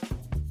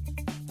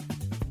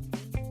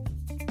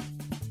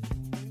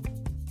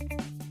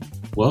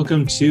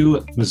Welcome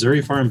to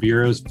Missouri Farm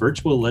Bureau's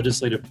virtual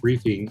legislative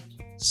briefing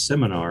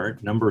seminar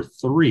number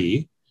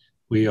 3.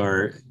 We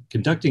are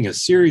conducting a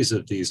series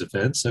of these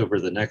events over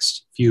the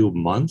next few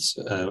months.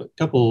 A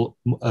couple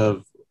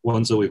of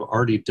ones that we've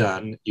already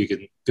done, you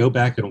can go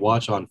back and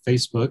watch on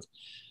Facebook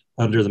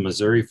under the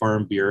Missouri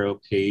Farm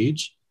Bureau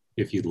page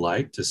if you'd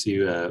like to see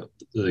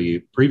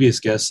the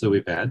previous guests that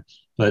we've had.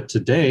 But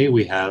today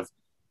we have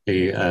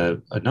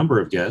a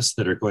number of guests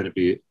that are going to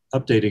be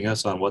updating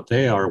us on what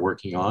they are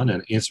working on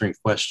and answering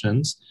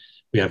questions.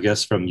 We have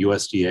guests from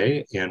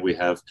USDA, and we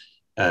have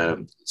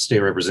State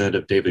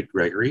Representative David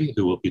Gregory,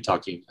 who will be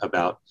talking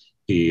about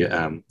the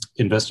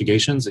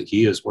investigations that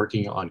he is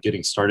working on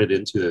getting started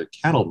into the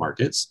cattle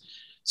markets.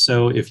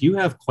 So if you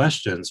have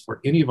questions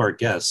for any of our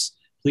guests,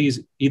 please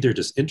either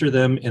just enter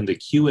them in the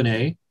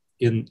Q&A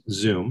in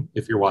Zoom,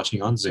 if you're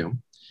watching on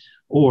Zoom,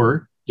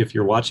 or if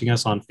you're watching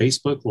us on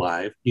Facebook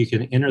Live, you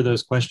can enter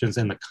those questions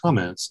in the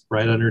comments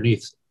right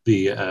underneath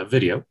the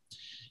video,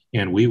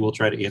 and we will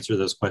try to answer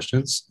those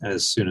questions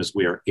as soon as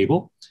we are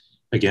able.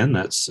 Again,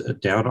 that's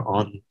down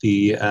on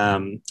the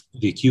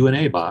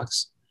Q&A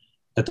box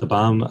at the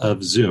bottom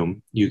of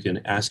Zoom. You can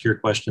ask your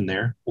question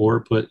there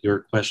or put your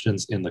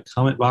questions in the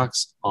comment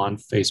box on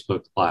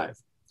Facebook Live.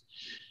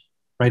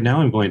 Right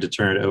now, I'm going to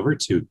turn it over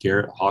to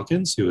Garrett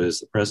Hawkins, who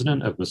is the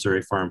president of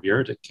Missouri Farm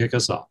Bureau, to kick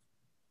us off.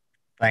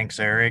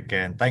 Thanks, Eric,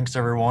 and thanks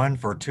everyone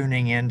for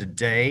tuning in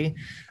today.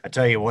 I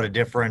tell you what a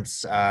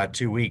difference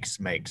 2 weeks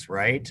makes,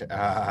 right?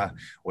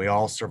 We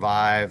all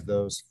survive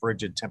those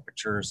frigid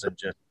temperatures and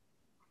just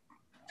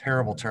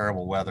terrible,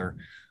 terrible weather.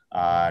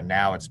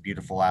 Now it's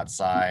beautiful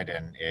outside,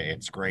 and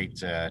it's great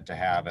to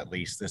have at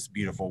least this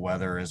beautiful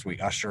weather as we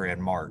usher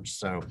in March.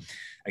 So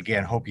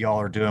again, hope you all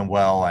are doing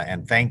well,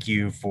 and thank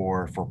you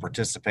for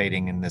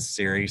participating in this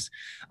series.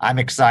 I'm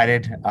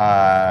excited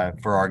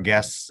for our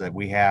guests that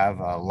we have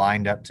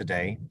lined up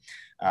today.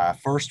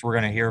 First, we're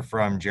going to hear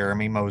from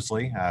Jeremy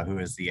Mosley, who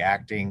is the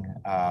acting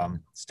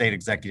state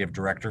executive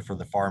director for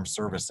the Farm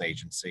Service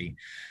Agency.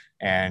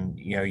 And,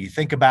 you know, you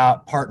think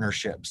about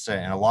partnerships,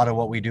 and a lot of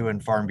what we do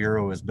in Farm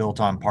Bureau is built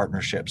on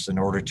partnerships in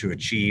order to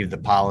achieve the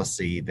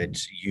policy that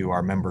you,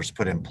 our members,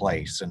 put in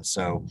place. And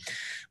so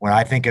when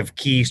I think of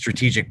key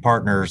strategic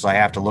partners, I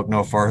have to look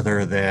no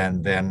further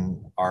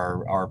than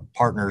our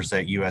partners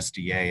at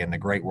USDA and the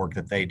great work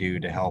that they do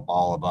to help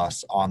all of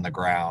us on the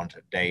ground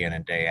day in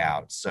and day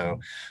out. So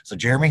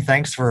Jeremy,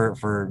 thanks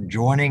for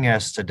joining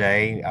us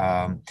today.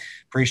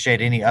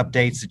 Appreciate any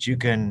updates that you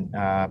can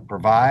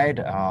provide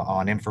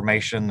on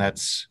information that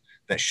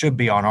should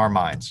be on our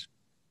minds.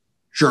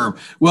 Sure.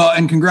 Well,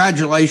 and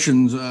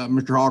congratulations,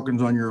 Mr.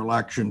 Hawkins, on your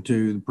election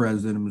to the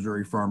president of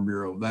Missouri Farm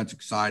Bureau. That's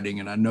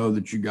exciting. And I know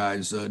that you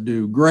guys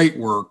do great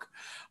work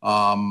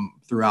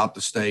throughout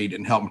the state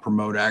and helping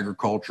promote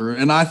agriculture.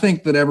 And I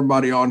think that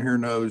everybody on here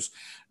knows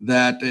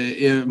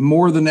that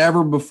more than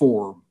ever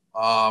before,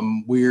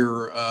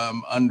 we're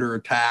under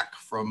attack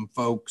from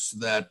folks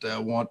that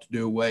want to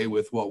do away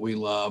with what we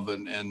love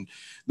and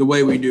the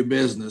way we do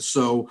business.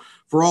 So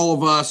for all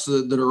of us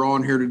that are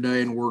on here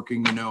today and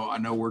working, you know, I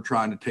know we're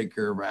trying to take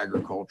care of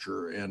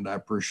agriculture, and I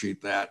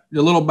appreciate that.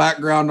 A little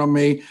background on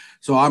me.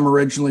 So I'm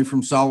originally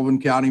from Sullivan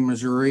County,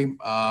 Missouri.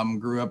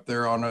 Grew up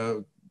there on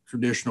a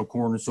traditional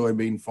corn and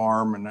soybean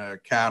farm and a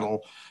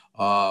cattle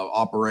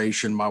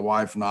operation. My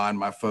wife and I and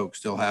my folks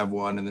still have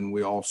one. And then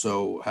we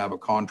also have a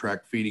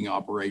contract feeding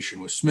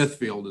operation with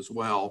Smithfield as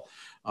well.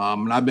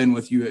 And I've been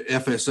with you at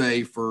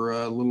FSA for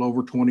a little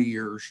over 20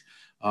 years.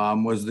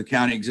 Was the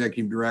county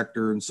executive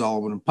director in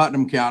Sullivan and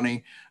Putnam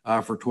County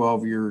for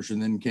 12 years,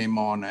 and then came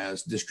on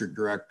as district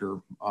director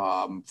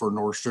for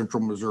North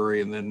Central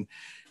Missouri. And then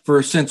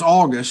since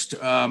August,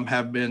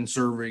 have been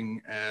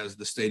serving as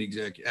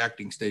the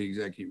acting state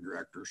executive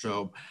director.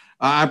 So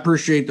I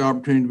appreciate the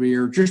opportunity to be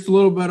here. Just a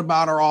little bit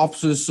about our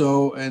offices.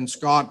 And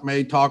Scott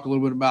may talk a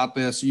little bit about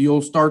this.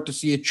 You'll start to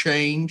see a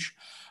change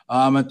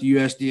at the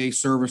USDA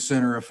Service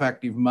Center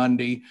effective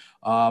Monday.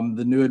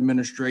 The new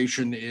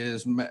administration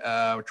is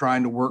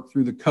trying to work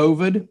through the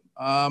COVID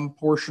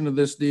portion of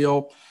this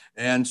deal.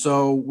 And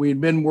so we've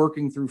been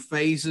working through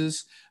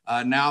phases.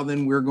 Now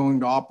then we're going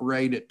to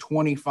operate at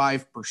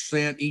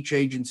 25%. Each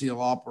agency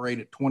will operate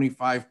at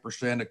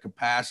 25% of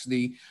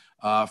capacity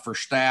for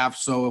staff.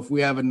 So if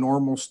we have a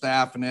normal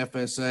staff in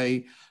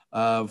FSA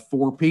of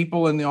 4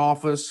 people in the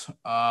office,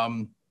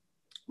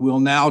 we'll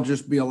now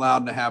just be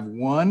allowed to have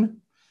 1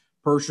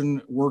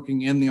 person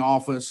working in the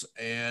office,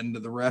 and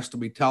the rest will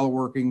be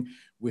teleworking.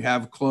 We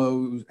have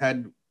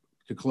had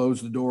to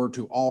close the door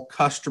to all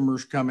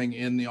customers coming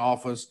in the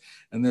office,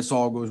 and this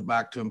all goes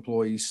back to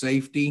employee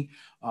safety.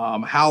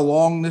 How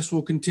long this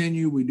will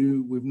continue,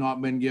 we've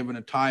not been given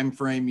a time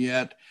frame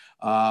yet.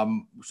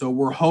 So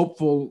we're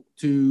hopeful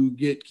to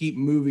keep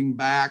moving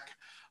back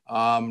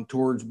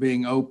towards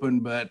being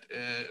open, but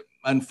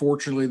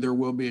unfortunately, there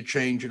will be a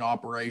change in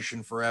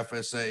operation for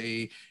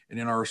FSA and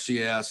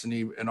NRCS and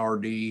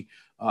NRD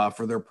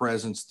for their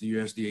presence at the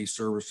USDA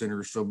Service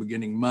Center. So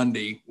beginning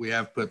Monday, we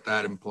have put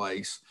that in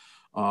place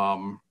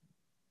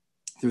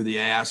through the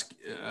ask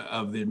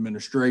of the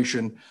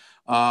administration.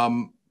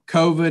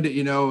 COVID,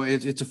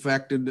 it's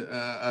affected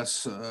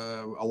us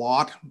a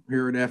lot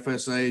here at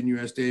FSA and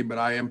USDA, but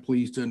I am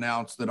pleased to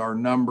announce that our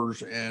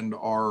numbers and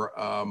our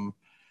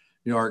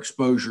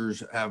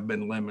exposures have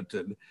been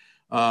limited.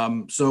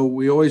 So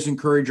we always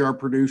encourage our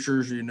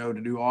producers,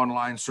 to do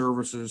online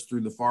services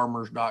through the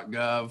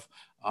farmers.gov,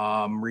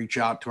 reach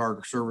out to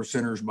our service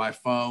centers by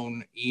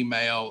phone,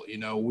 email.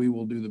 We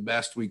will do the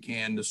best we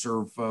can to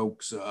serve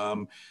folks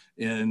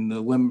in the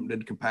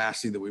limited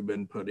capacity that we've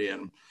been put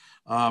in.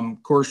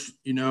 Of course,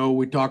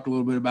 we talked a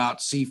little bit about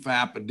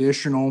CFAP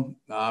additional.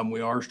 We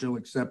are still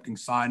accepting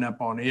sign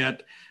up on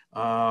it.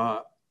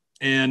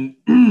 And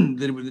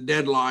the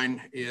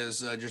deadline is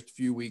just a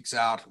few weeks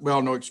out.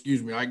 Well, no,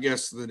 excuse me. I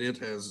guess that it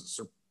has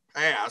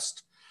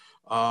surpassed.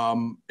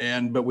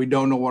 But we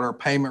don't know what our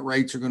payment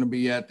rates are going to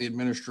be at. The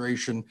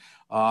administration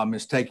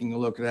is taking a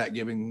look at that,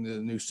 giving the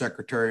new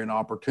secretary an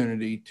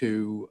opportunity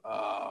to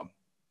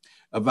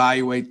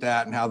evaluate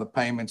that and how the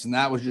payments. And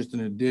that was just an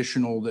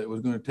additional that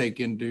was going to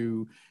take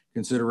into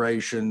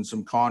consideration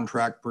some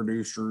contract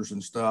producers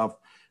and stuff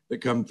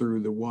that come through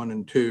the 1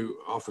 and 2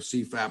 off of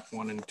CFAP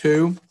 1 and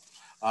 2.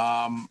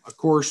 Of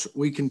course,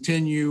 we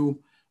continue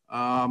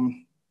ARC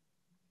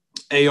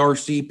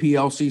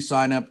PLC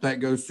sign up that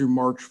goes through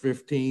March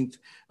 15th,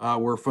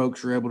 where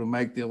folks are able to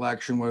make the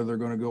election, whether they're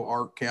going to go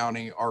ARC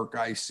County, ARC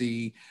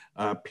IC,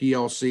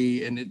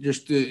 PLC, and it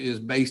just is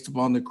based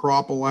upon the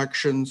crop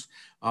elections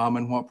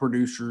and what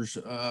producers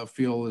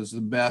feel is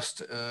the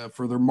best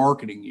for their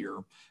marketing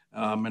year.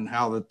 And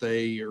how that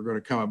they are going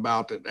to come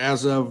about it.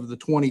 As of the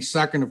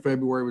 22nd of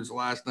February was the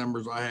last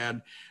numbers I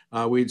had.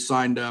 We'd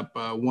signed up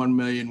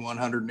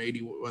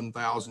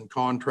 1,181,000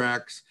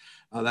 contracts.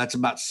 That's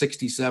about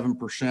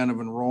 67% of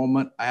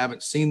enrollment. I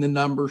haven't seen the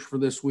numbers for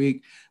this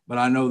week, but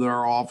I know that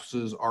our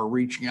offices are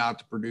reaching out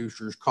to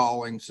producers,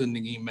 calling,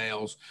 sending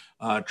emails,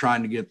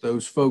 trying to get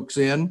those folks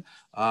in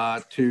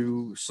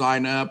to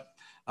sign up.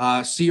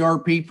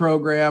 CRP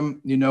program,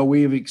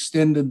 we've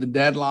extended the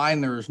deadline.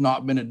 There has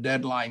not been a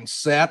deadline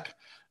set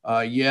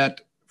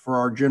yet for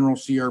our general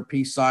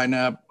CRP sign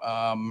up.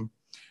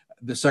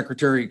 The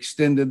secretary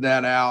extended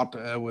that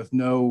out with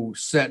no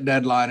set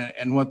deadline.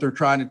 And what they're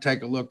trying to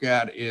take a look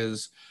at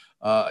is,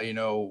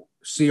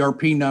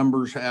 CRP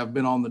numbers have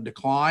been on the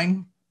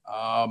decline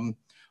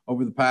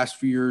over the past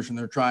few years, and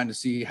they're trying to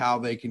see how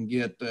they can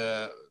get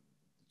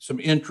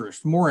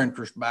more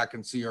interest back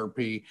in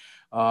CRP.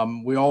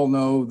 We all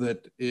know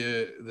that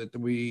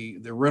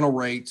the rental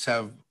rates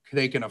have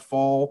taken a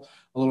fall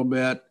a little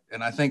bit,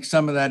 and I think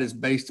some of that is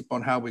based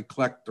upon how we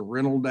collect the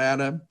rental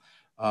data.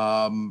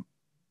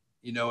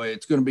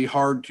 It's going to be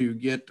hard to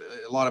get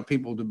a lot of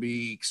people to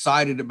be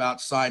excited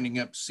about signing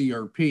up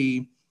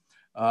CRP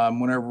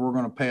whenever we're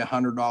going to pay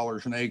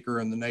 $100 an acre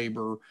and the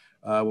neighbor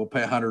will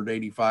pay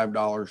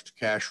 $185 to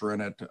cash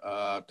rent it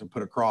to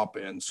put a crop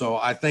in. So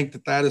I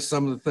think that is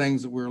some of the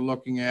things that we're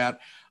looking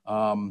at.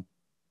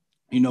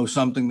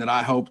 Something that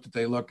I hope that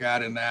they look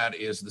at in that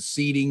is the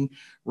seeding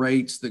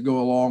rates that go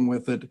along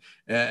with it,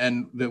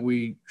 and that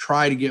we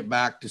try to get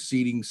back to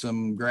seeding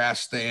some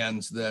grass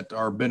stands that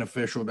are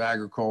beneficial to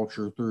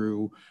agriculture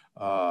through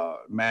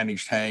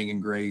managed haying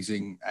and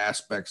grazing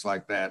aspects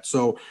like that.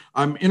 So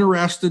I'm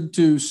interested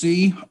to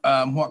see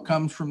what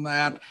comes from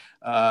that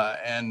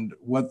and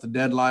what the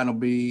deadline will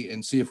be,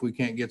 and see if we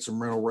can't get some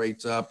rental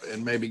rates up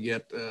and maybe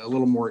get a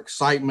little more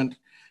excitement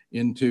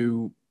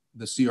into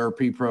the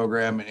CRP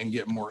program and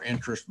get more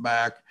interest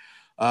back.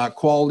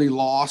 Quality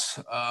loss,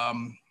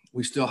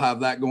 we still have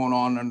that going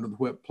on under the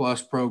WHIP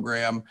Plus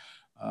program,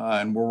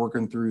 and we're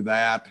working through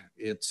that.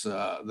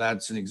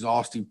 That's an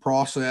exhaustive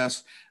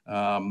process,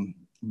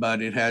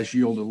 but it has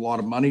yielded a lot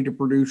of money to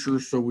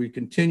producers. So we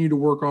continue to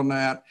work on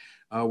that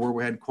where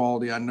we had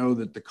quality. I know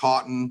that the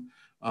cotton,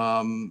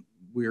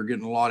 we are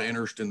getting a lot of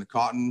interest in the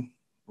cotton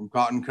from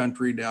cotton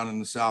country down in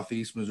the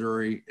southeast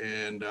Missouri,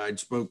 and I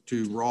spoke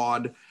to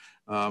Rod,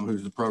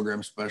 who's the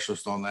program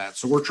specialist on that.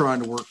 So we're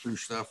trying to work through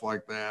stuff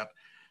like that.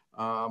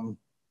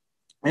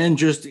 And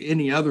just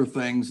any other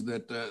things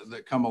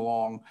that come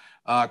along.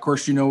 Of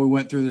course, we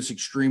went through this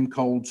extreme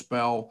cold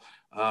spell.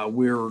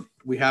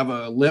 We have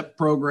a LIP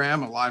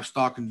program, a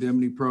livestock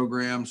indemnity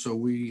program. So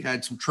we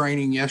had some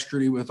training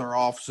yesterday with our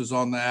offices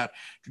on that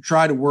to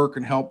try to work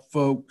and help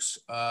folks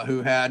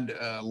who had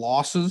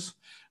losses.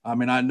 I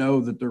mean, I know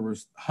that there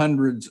was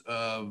hundreds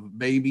of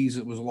babies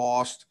that was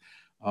lost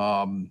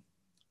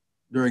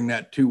during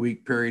that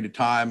 2-week period of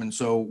time. And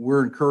so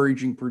we're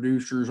encouraging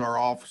producers, our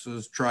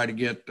offices, try to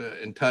get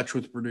in touch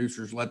with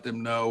producers, let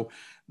them know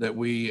that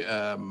we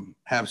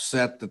have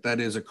set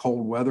that is a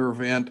cold weather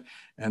event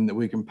and that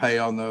we can pay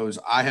on those.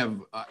 I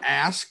have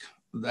asked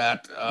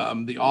that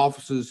the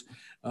offices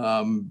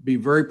be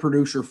very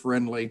producer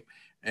friendly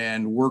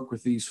and work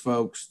with these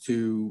folks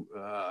to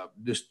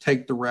just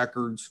take the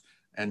records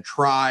and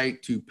try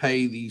to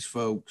pay these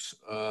folks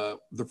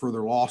for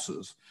their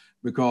losses,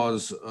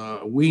 because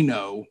we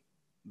know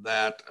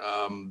that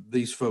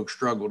these folks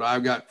struggled.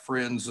 I've got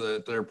friends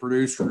that are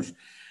producers,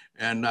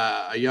 and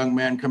a young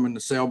man coming to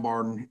Sale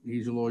Barn,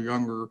 he's a little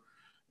younger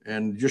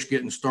and just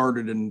getting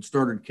started, and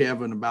started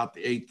Kevin about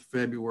the 8th of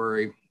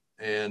February.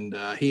 and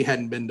he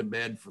hadn't been to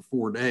bed for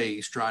 4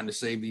 days trying to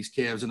save these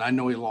calves. And I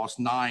know he lost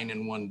 9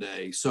 in one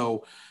day.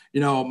 So,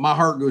 my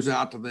heart goes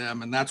out to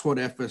them, and that's what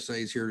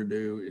FSA is here to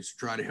do, is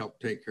try to help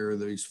take care of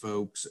these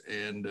folks.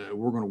 And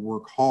we're going to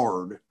work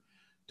hard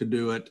to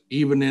do it.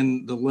 Even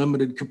in the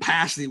limited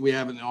capacity we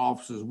have in the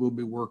offices, we'll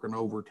be working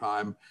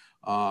overtime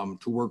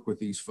to work with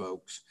these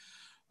folks.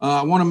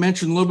 I want to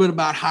mention a little bit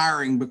about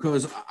hiring,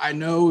 because I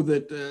know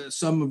that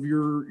some of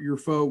your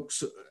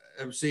folks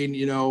have seen,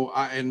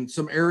 in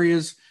some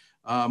areas,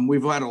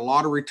 we've had a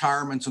lot of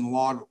retirements and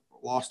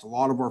lost a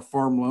lot of our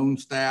farm loan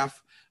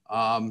staff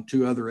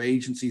to other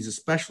agencies,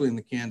 especially in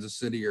the Kansas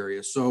City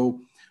area.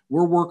 So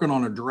we're working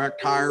on a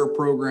direct hire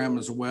program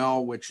as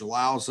well, which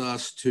allows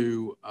us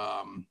to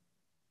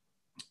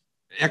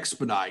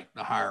expedite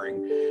the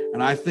hiring.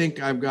 And I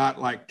think I've got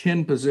like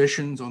 10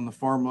 positions on the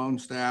farm loan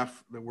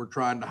staff that we're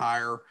trying to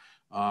hire,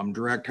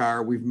 direct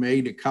hire. We've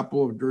made a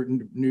couple of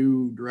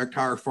new direct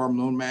hire farm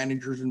loan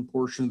managers in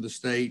portion of the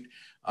state,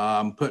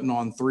 putting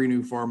on 3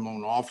 new farm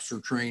loan officer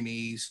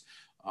trainees.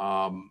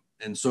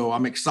 And so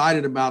I'm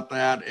excited about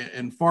that.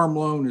 And farm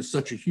loan is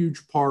such a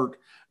huge part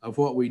of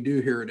what we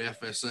do here at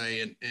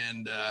FSA.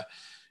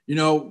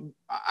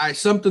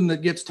 Something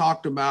that gets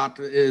talked about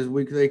is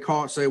we're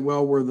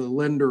the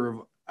lender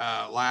of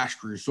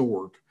last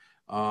resort.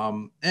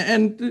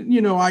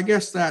 I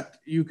guess that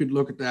you could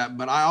look at that,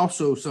 but I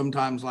also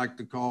sometimes like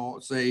to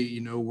say,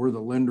 we're the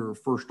lender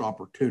of first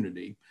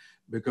opportunity,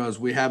 because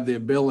we have the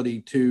ability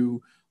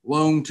to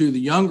loan to the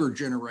younger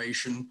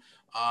generation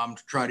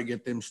to try to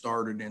get them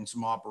started in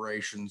some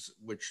operations,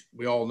 which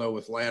we all know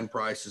with land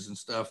prices and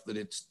stuff that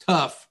it's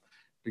tough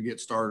to get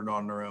started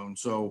on their own.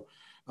 So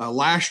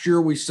last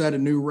year we set a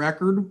new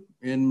record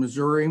in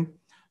Missouri.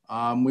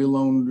 We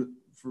loaned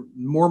for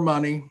more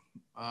money,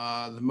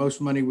 the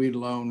most money we'd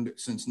loaned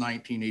since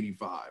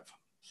 1985.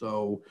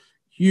 So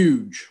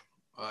huge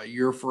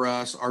year for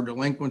us. Our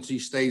delinquency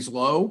stays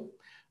low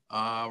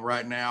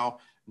right now.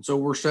 And so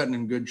we're sitting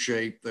in good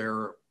shape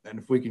there. And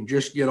if we can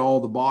just get all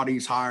the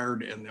bodies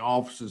hired and the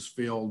offices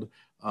filled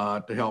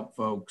to help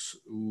folks,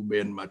 we'll be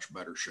in much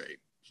better shape.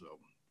 So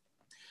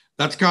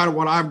that's kind of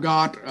what I've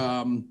got.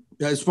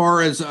 As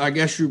far as, I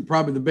guess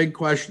probably the big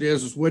question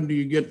is when do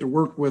you get to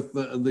work with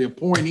the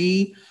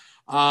appointee?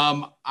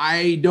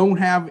 I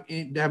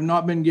have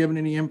not been given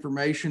any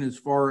information as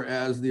far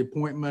as the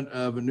appointment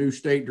of a new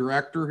state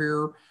director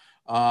here.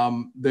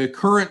 The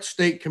current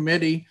state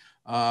committee,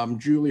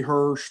 Julie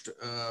Hurst,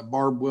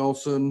 Barb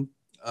Wilson,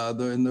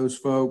 and those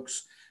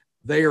folks,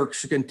 they are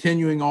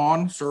continuing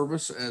on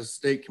service as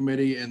state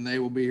committee, and they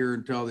will be here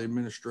until the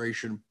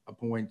administration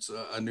appoints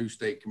a new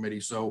state committee.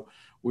 So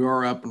we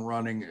are up and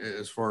running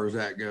as far as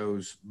that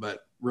goes,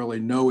 but really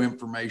no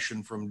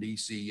information from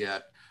DC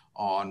yet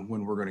on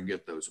when we're going to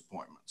get those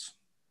appointments.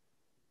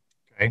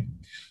 Okay.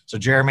 So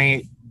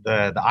Jeremy,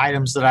 the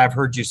items that I've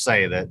heard you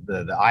say, that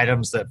the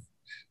items that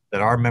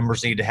our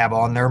members need to have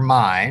on their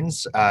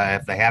minds,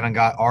 if they haven't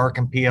got ARC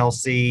and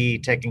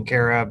PLC taken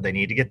care of, they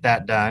need to get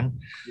that done.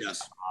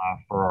 Yes.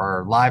 For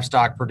our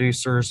livestock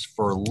producers,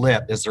 for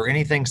LIP, is there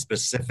anything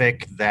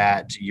specific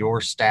that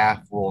your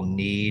staff will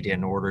need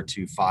in order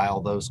to file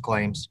those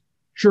claims?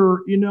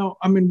 Sure. They're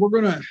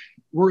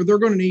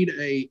going to need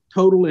a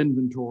total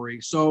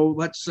inventory. So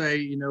let's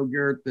say,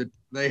 Garrett, that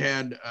they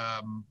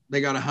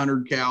got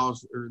 100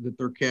 cows that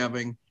they're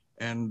calving,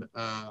 and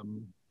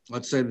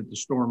let's say that the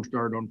storm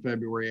started on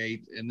February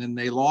 8th, and then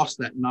they lost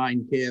that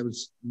 9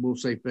 calves, we'll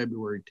say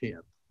February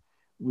 10th.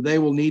 They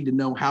will need to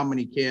know how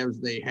many calves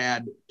they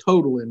had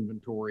total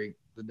inventory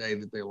the day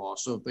that they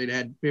lost. So if they'd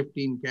had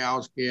 15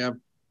 cows calved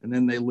and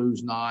then they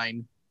lose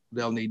 9,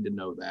 they'll need to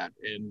know that.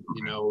 And,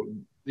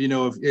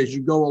 if as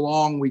you go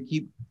along, we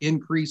keep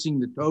increasing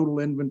the total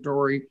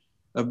inventory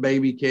of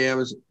baby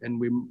calves and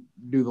we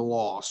do the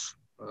loss.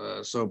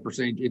 So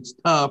percentage, it's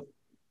tough.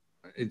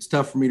 It's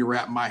tough for me to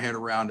wrap my head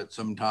around it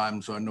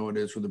sometimes. So I know it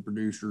is for the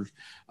producers.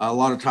 A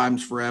lot of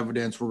times for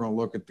evidence, we're going to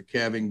look at the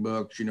calving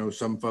books.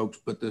 Some folks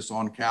put this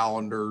on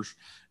calendars.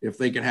 If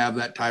they can have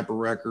that type of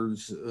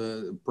records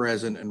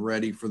present and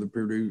ready for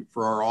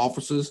for our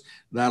offices,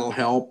 that'll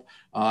help.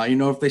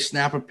 If they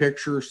snap a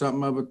picture or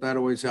something of it, that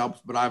always helps.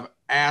 But I've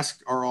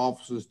asked our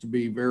offices to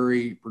be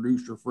very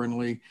producer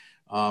friendly.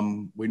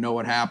 We know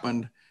what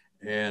happened.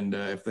 And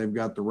if they've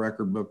got the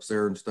record books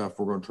there and stuff,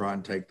 we're going to try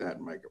and take that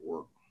and make it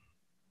work.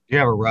 Do you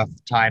have a rough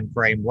time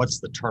frame? What's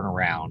the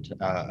turnaround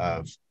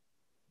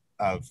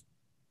of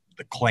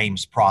the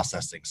claims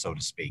processing, so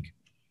to speak?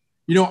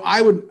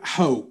 I would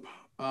hope,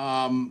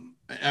 and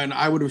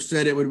I would have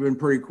said it would have been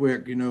pretty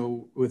quick,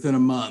 within a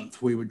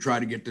month, we would try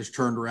to get this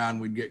turned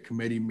around. We'd get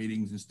committee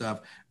meetings and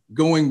stuff.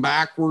 Going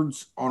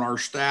backwards on our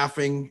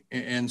staffing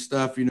and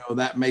stuff,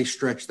 that may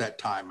stretch that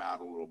time out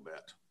a little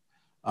bit.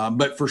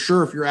 But for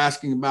sure, if you're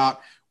asking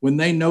about when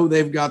they know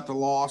they've got the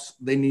loss,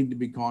 they need to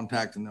be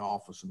contacting the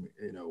office,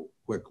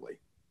 quickly.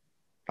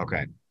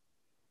 Okay.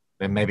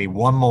 Then maybe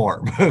one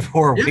more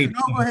before go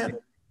ahead.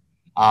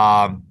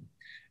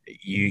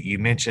 You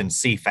mentioned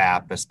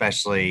CFAP,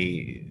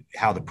 especially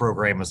how the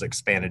program was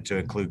expanded to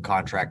include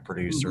contract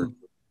producer.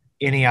 Mm-hmm.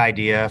 any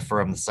idea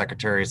from the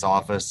Secretary's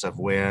office of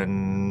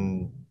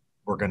when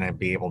we're going to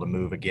be able to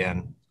move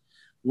again?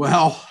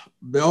 Well,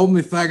 the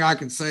only thing I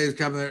can say is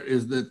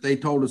that they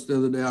told us the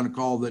other day on a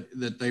call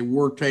that they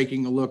were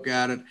taking a look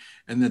at it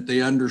and that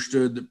they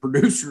understood that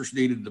producers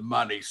needed the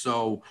money.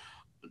 So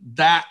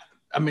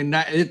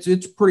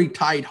it's pretty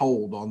tight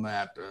hold on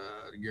that,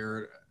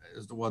 Garrett,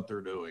 as to what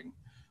they're doing.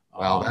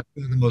 Well, that's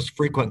one of the most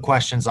frequent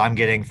questions I'm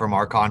getting from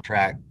our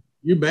contract.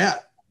 You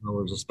bet.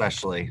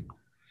 Especially.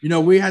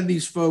 We had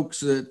these folks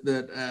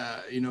that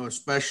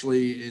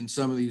especially in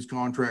some of these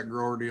contract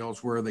grower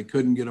deals where they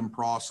couldn't get them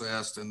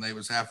processed and they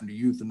was having to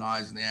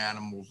euthanize the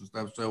animals and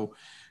stuff. So,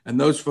 and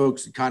those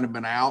folks had kind of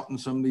been out in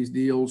some of these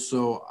deals.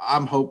 So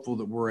I'm hopeful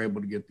that we're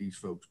able to get these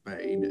folks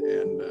paid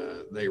and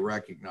they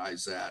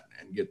recognize that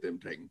and get them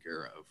taken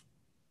care of.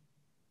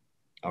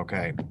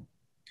 Okay.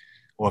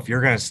 Well, if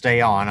you're going to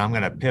stay on, I'm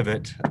going to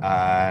pivot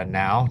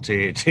now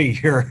to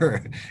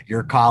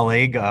your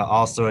colleague,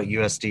 also at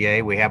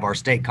USDA. We have our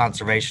state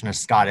conservationist,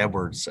 Scott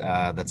Edwards,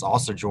 that's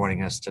also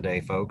joining us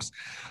today, folks.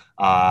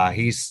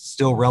 He's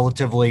still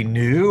relatively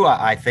new,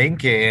 I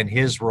think, in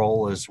his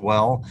role as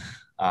well.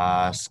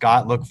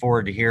 Scott, look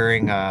forward to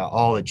hearing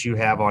all that you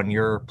have on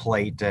your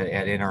plate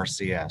at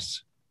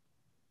NRCS.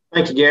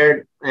 Thank you,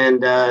 Garrett.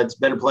 And it's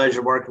been a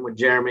pleasure working with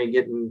Jeremy,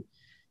 getting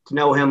to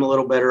know him a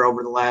little better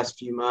over the last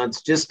few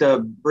months. Just a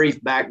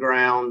brief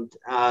background.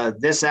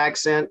 This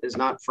accent is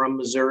not from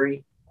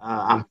Missouri.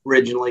 I'm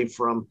originally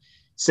from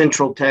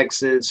Central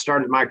Texas,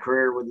 started my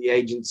career with the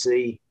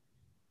agency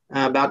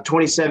about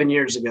 27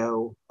 years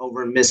ago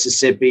over in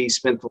Mississippi,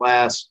 spent the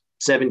last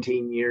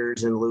 17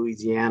 years in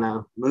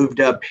Louisiana, moved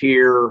up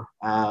here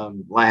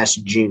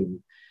last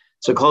June.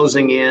 So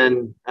closing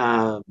in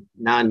 9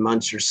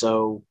 months or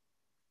so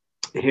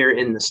here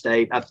in the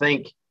state. I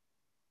think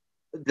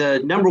the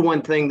number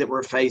one thing that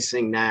we're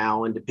facing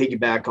now, and to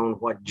piggyback on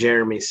what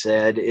Jeremy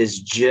said, is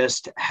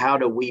just how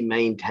do we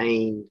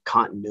maintain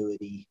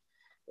continuity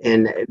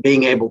and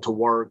being able to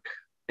work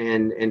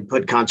and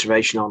put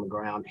conservation on the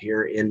ground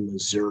here in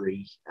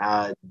Missouri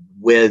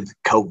with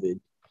COVID.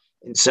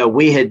 And so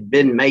we had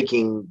been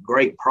making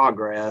great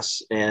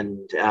progress, and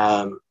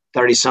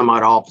 30 some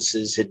odd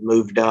offices had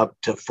moved up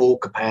to full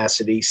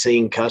capacity,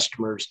 seeing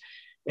customers.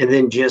 And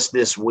then just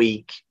this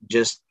week,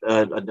 just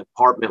a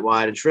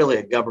department-wide, it's really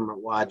a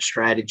government-wide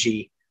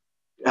strategy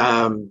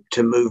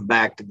to move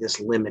back to this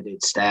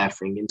limited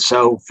staffing. And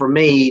so for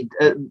me,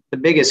 the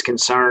biggest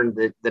concern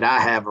that I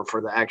have are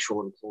for the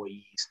actual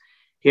employees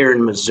here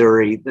in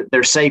Missouri.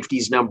 Their safety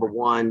is number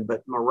one,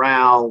 but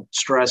morale,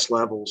 stress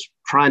levels,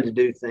 trying to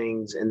do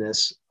things in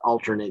this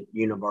alternate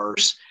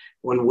universe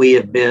when we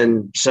have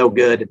been so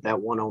good at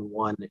that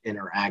one-on-one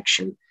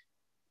interaction.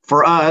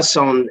 For us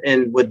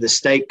and with the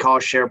state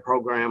cost share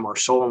program, our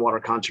soil and water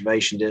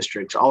conservation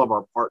districts, all of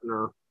our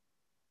partner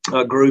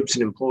groups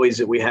and employees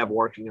that we have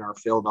working in our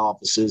field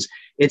offices,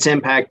 it's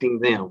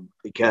impacting them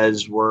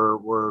because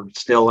we're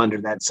still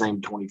under that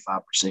same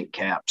 25%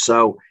 cap.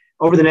 So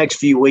over the next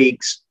few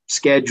weeks,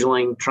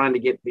 scheduling, trying to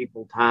get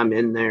people time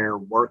in there,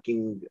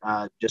 working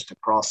just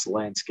across the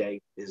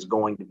landscape is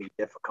going to be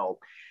difficult.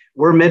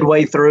 We're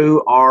midway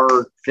through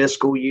our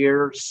fiscal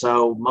year,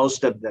 so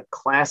most of the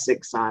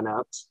classic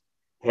signups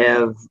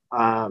have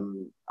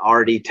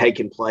already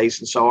taken place.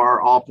 And so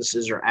our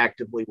offices are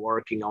actively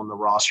working on the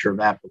roster of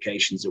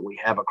applications that we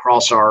have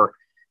across our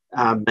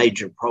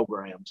major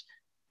programs.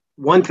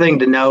 One thing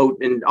to note,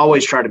 and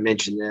always try to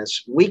mention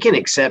this, we can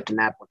accept an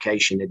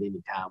application at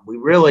any time.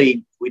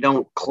 We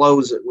don't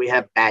close it. We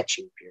have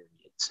batching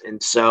periods.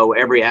 And so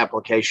every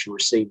application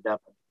received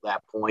up at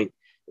that point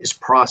is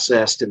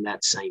processed in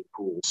that same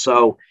pool.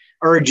 So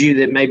urge you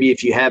that maybe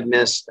if you have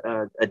missed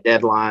a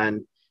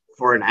deadline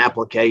for an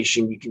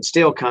application, you can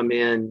still come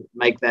in,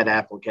 make that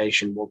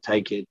application, we'll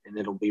take it, and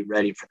it'll be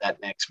ready for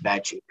that next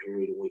batching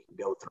period, and we can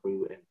go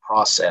through and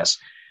process.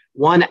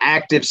 One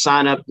active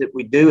sign up that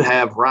we do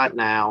have right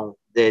now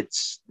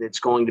that's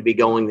going to be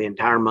going the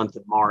entire month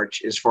of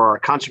March is for our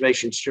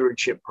Conservation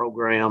Stewardship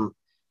Program,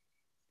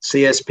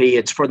 CSP.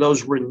 It's for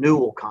those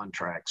renewal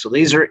contracts. So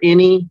these are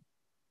any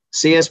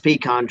CSP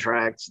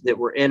contracts that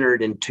were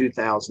entered in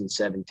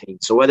 2017.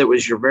 So whether it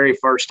was your very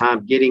first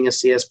time getting a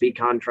CSP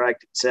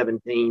contract at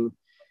 17,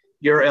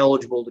 you're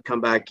eligible to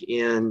come back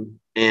in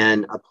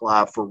and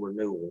apply for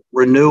renewal.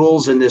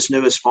 Renewals in this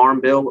newest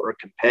farm bill are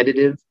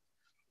competitive.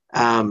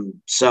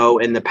 So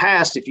in the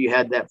past, if you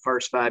had that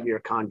first 5-year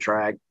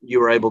contract, you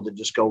were able to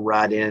just go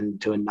right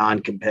into a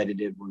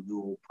non-competitive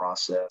renewal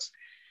process.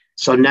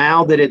 So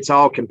now that it's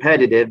all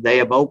competitive, they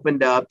have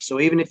opened up.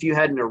 So even if you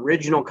had an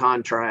original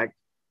contract,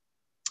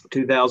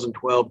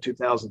 2012,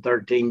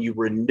 2013, you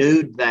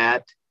renewed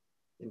that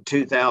in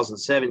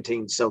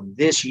 2017. So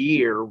this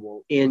year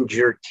will end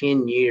your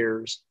 10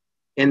 years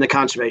in the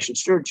Conservation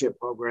Stewardship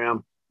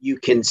Program. You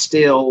can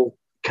still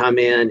come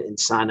in and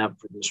sign up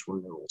for this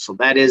renewal. So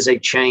that is a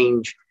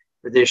change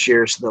for this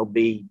year. So there'll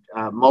be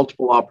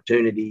multiple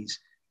opportunities.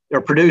 There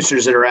are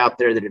producers that are out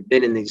there that have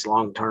been in these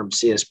long-term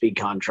CSP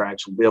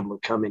contracts will be able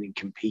to come in and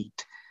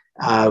compete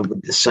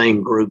with the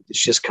same group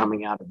that's just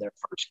coming out of their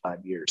first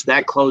 5 years.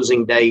 That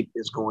closing date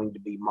is going to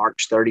be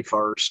March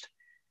 31st.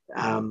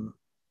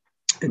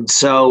 And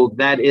so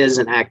that is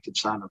an active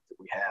sign up that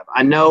we have.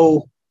 I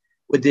know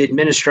with the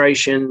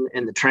administration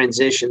and the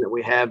transition that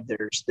we have,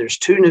 there's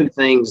two new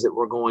things that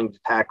we're going to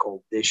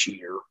tackle this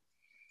year.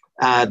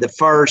 The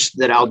first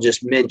that I'll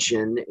just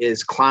mention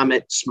is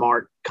climate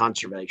smart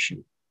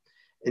conservation.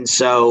 And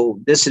so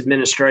this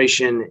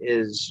administration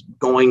is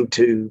going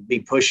to be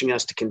pushing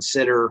us to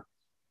consider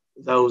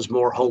those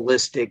more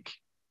holistic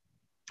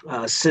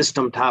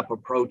system type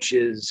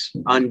approaches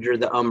under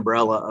the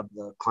umbrella of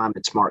the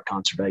climate smart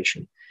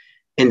conservation.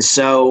 And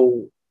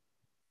so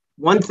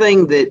one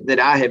thing that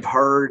I have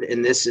heard,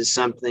 and this is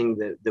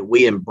something that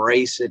we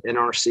embrace at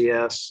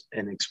NRCS,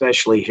 and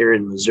especially here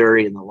in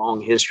Missouri in the long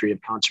history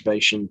of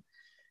conservation,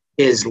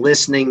 is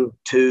listening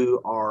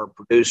to our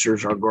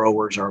producers, our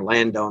growers, our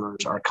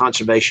landowners, our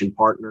conservation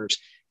partners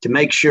to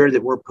make sure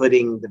that we're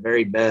putting the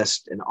very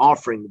best and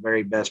offering the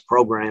very best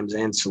programs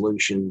and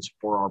solutions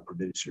for our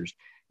producers.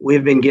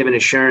 We've been given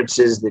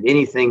assurances that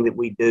anything that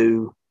we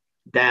do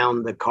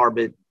down the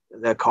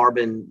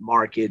carbon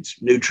markets,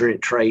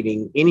 nutrient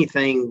trading,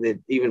 anything that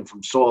even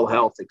from soil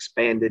health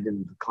expanded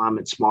in the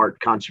climate smart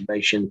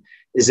conservation,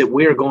 is that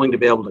we are going to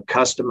be able to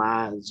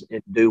customize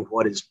and do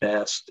what is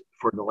best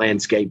for the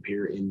landscape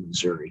here in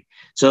Missouri.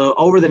 So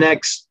over the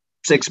next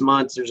 6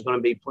 months, there's going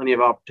to be plenty of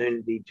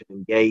opportunity to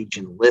engage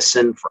and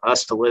listen, for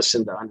us to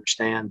listen, to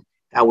understand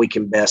how we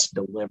can best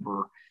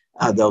deliver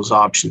those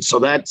options. So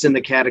that's in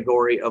the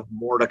category of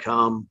more to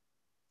come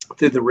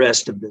through the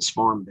rest of this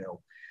Farm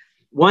Bill.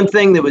 One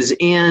thing that was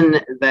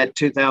in that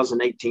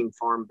 2018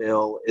 Farm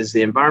Bill is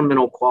the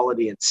environmental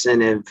quality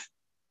incentive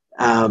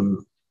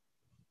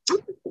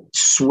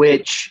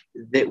switch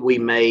that we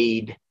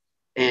made,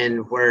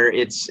 and where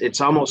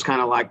it's almost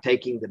kind of like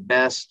taking the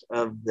best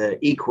of the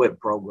EQIP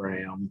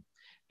program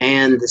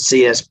and the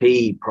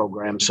CSP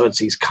program. So it's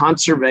these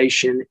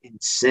conservation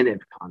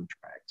incentive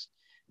contracts.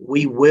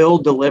 We will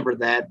deliver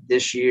that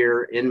this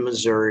year in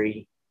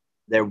Missouri.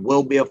 There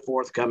will be a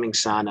forthcoming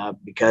sign up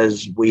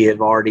because we have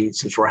already,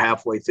 since we're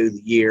halfway through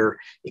the year,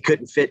 it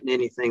couldn't fit in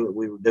anything that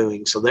we were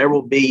doing. So there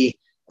will be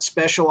a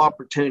special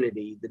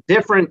opportunity. The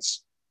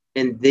difference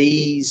in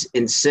these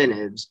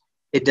incentives,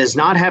 it does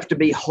not have to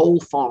be whole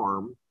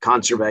farm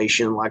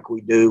conservation like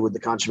we do with the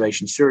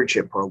conservation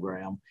stewardship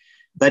program,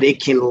 but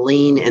it can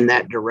lean in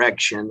that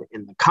direction.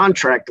 And the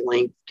contract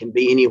length can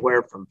be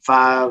anywhere from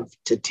 5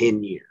 to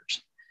 10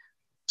 years.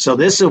 So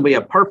this will be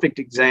a perfect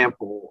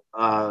example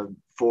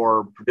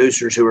for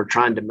producers who are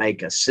trying to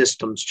make a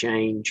systems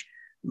change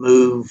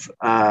move,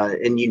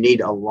 and you need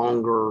a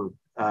longer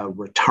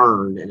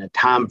return and a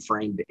time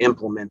frame to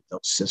implement those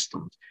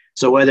systems.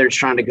 So whether it's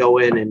trying to go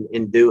in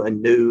and do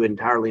a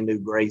entirely new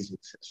grazing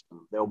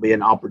system, there'll be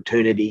an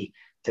opportunity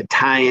to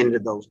tie into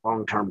those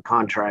long-term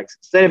contracts.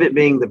 Instead of it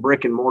being the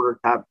brick and mortar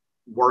type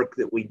work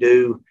that we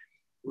do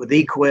with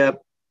EQIP,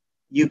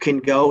 you can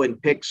go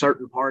and pick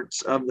certain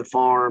parts of the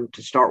farm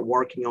to start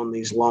working on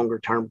these longer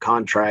term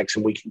contracts,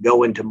 and we can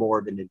go into more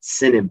of an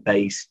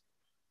incentive-based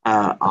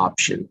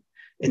option.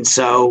 And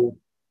so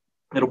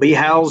it'll be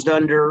housed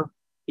under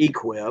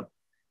EQIP,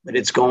 but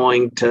it's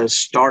going to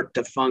start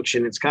to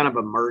function. It's kind of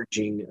a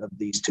merging of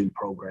these two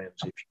programs,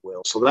 if you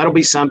will. So that'll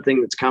be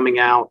something that's coming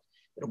out.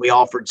 It'll be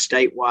offered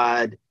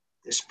statewide.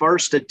 This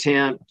first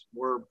attempt,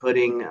 we're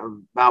putting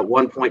about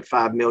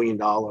 $1.5 million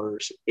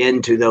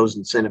into those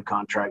incentive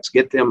contracts,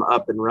 get them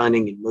up and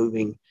running and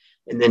moving.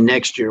 And then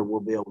next year,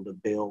 we'll be able to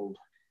build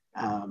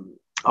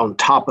on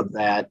top of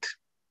that,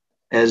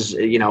 as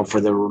you know, for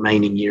the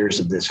remaining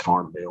years of this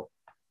Farm Bill.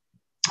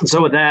 And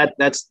so with that,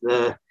 that's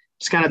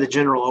it's kind of the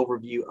general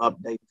overview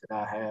update that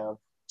I have.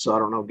 So I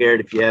don't know, Garrett,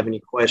 if you have any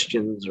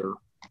questions or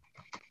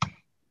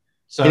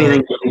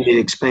anything you need to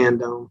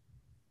expand on.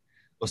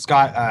 Well,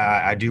 Scott,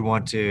 I do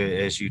want to,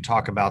 as you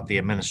talk about the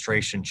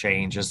administration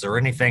change, is there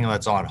anything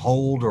that's on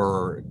hold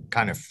or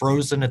kind of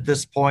frozen at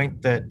this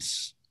point that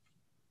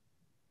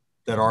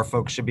our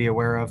folks should be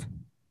aware of?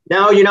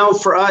 No, you know,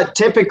 for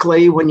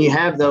typically when you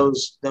have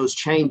those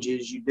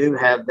changes, you do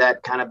have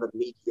that kind of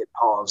immediate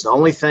pause. The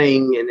only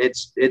thing, and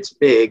it's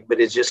big, but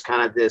it's just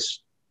kind of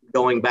this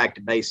going back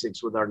to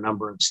basics with our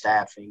number of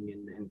staffing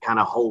and kind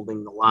of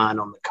holding the line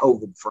on the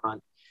COVID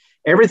front.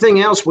 Everything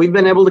else, we've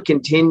been able to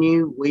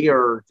continue. We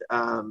are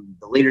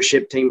the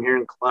leadership team here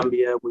in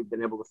Columbia. We've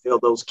been able to fill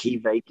those key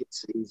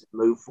vacancies and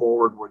move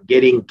forward. We're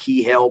getting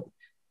key help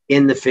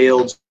in the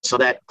fields. So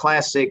that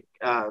classic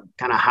kind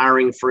of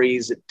hiring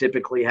freeze that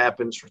typically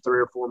happens for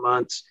 3 or 4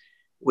 months,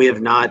 we have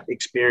not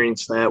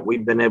experienced that.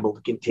 We've been able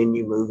to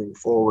continue moving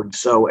forward.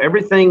 So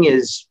everything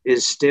is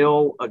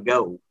still a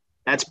go.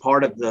 That's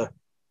part of the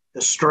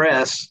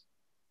stress.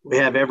 We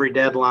have every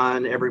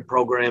deadline, every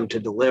program to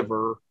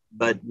deliver,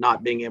 but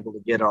not being able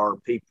to get our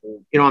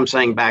people, you know what I'm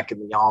saying, back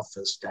in the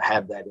office to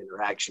have that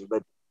interaction.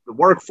 But the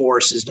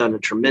workforce has done a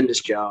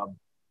tremendous job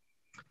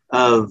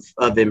of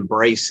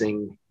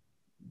embracing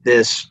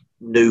this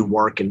new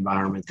work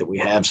environment that we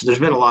have. So there's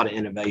been a lot of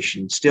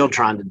innovation, still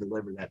trying to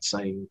deliver that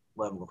same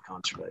level of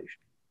conservation.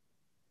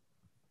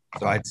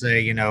 So I'd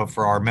say,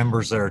 for our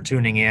members that are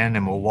tuning in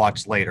and will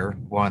watch later,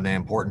 one of the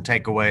important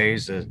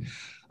takeaways is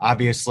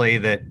obviously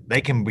that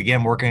they can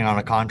begin working on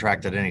a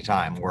contract at any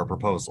time or a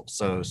proposal.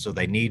 So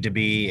they need to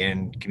be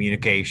in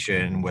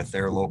communication with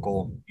their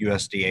local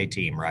USDA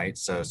team, right?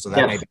 So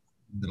that may be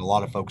that a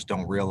lot of folks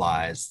don't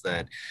realize,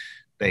 that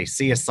they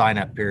see a sign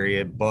up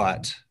period,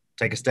 but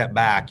take a step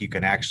back, you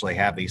can actually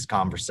have these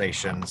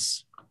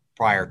conversations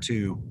prior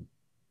to.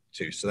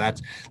 So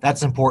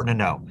that's important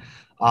to know.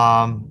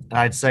 And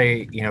I'd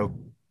say,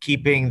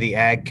 keeping the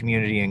ag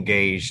community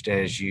engaged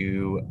as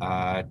you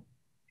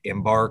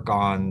embark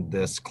on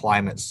this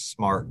climate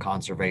smart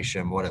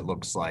conservation, what it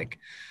looks like.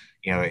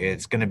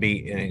 It's going to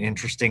be an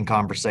interesting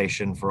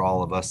conversation for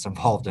all of us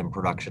involved in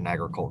production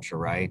agriculture,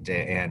 right?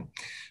 And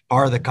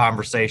part of the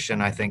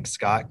conversation, I think,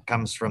 Scott,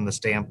 comes from the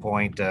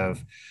standpoint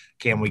of,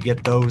 can we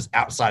get those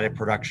outside of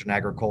production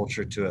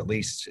agriculture to at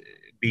least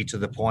be to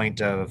the point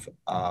of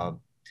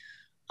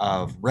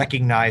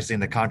recognizing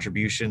the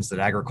contributions that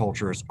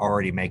agriculture is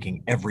already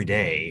making every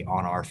day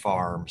on our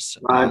farms,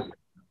 right.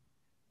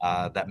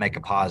 That make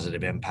a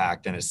positive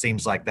impact. And it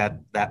seems like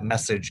that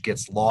message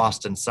gets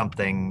lost in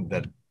something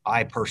that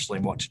I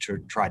personally want to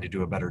try to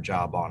do a better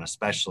job on,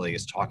 especially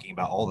is talking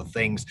about all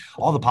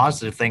the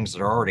positive things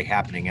that are already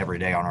happening every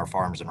day on our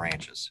farms and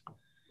ranches.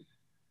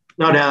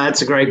 No doubt,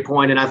 that's a great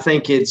point. And I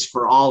think it's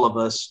for all of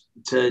us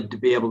to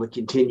be able to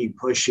continue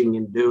pushing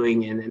and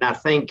doing. And I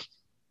think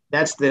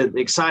that's the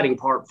exciting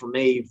part for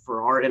me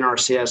for our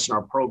NRCS and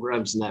our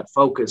programs and that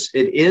focus.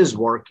 It is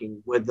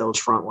working with those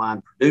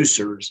frontline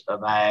producers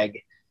of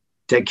ag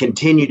to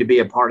continue to be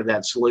a part of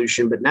that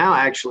solution, but now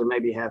actually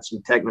maybe have some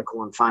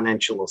technical and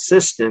financial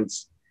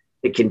assistance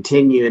to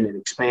continue and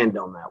expand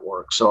on that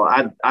work. So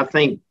I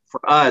think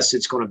for us,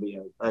 it's going to be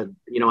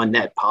a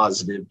net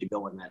positive to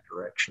go in that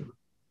direction.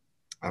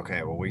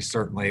 Okay, well, we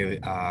certainly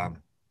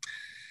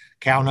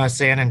count us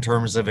in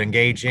terms of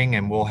engaging,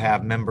 and we'll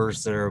have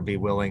members that will be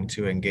willing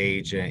to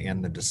engage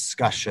in the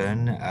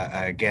discussion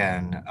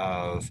again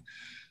of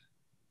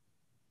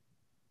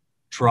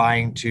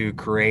trying to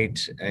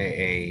create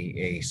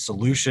a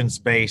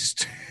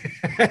solutions-based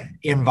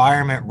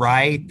environment,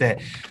 right?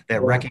 That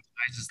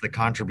recognizes the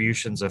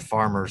contributions of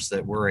farmers,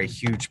 that we're a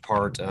huge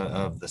part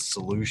of the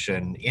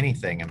solution,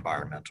 anything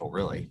environmental,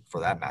 really,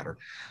 for that matter.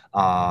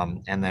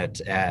 And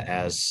that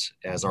as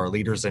our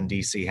leaders in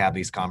DC have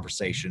these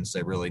conversations,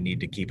 they really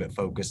need to keep it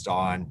focused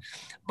on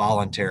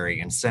voluntary,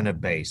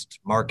 incentive-based,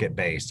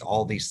 market-based,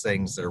 all these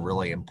things that are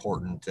really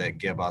important that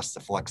give us the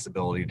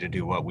flexibility to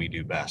do what we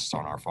do best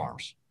on our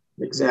farms.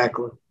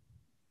 Exactly.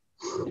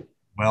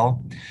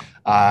 Well,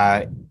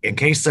 in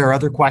case there are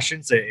other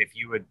questions, if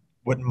you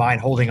wouldn't mind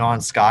holding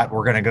on, Scott,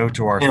 we're going to go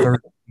to our third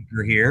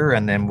speaker here,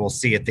 and then we'll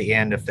see at the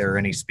end if there are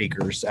any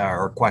speakers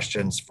or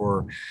questions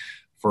for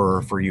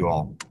you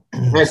all.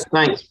 Yes,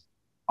 thanks.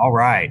 All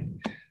right.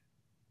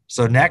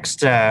 So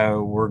next,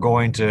 we're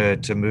going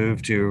to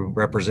move to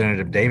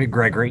Representative David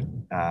Gregory.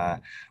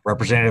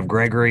 Representative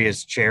Gregory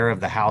is chair of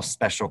the House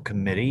Special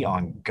Committee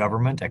on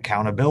Government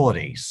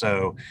Accountability.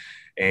 So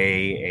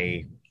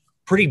a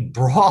pretty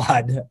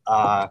broad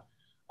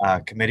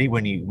committee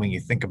when you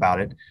think about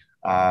it.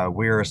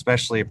 We're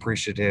especially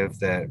appreciative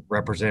that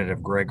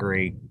Representative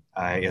Gregory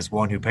is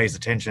one who pays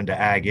attention to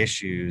ag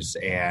issues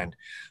and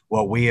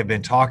what we have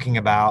been talking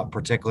about,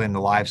 particularly in the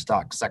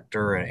livestock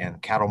sector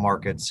and cattle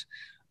markets.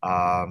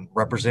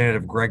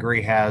 Representative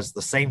Gregory has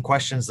the same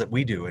questions that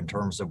we do in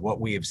terms of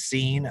what we have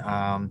seen,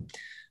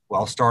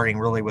 well, starting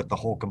really with the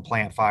Holcomb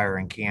plant fire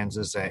in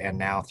Kansas and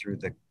now through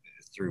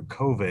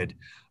COVID.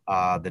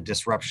 The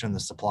disruption in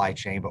the supply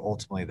chain, but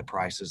ultimately the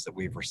prices that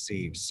we've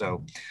received.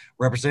 So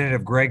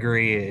Representative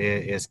Gregory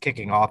is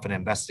kicking off an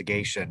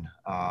investigation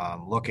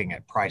looking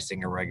at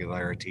pricing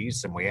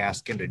irregularities, and we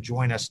ask him to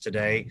join us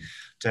today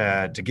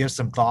to give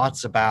some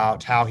thoughts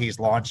about how he's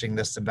launching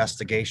this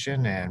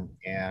investigation,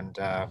 and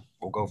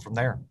we'll go from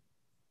there.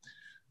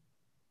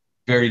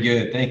 Very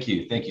good. Thank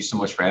you. Thank you so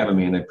much for having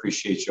me, and I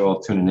appreciate you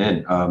all tuning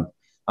in.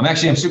 I'm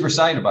super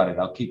excited about it.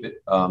 I'll keep it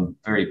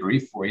very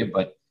brief for you,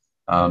 but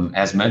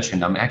as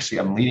mentioned,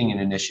 I'm leading an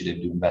initiative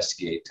to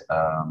investigate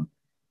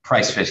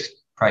price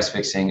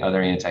fixing,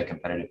 other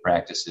anti-competitive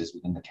practices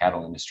within the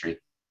cattle industry.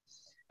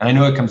 And I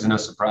know it comes as no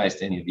surprise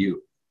to any of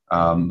you,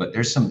 but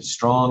there's some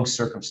strong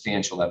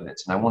circumstantial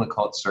evidence, and I want to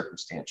call it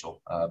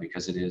circumstantial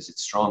because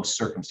it's strong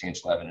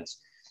circumstantial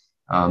evidence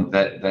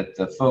that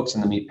the folks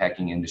in the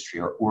meatpacking industry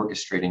are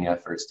orchestrating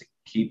efforts to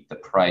keep the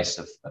price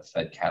of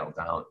fed cattle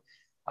down.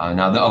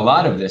 Now, a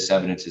lot of this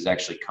evidence has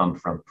actually come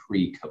from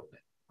pre-COVID,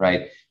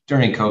 right?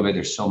 During COVID,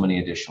 there's so many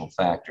additional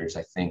factors.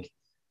 I think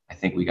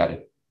we got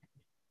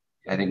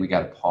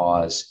to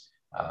pause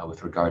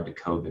with regard to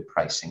COVID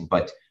pricing.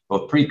 But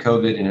both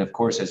pre-COVID and of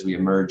course as we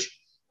emerge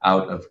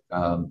out of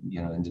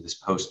into this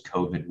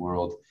post-COVID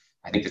world,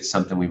 I think it's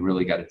something we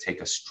really got to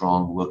take a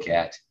strong look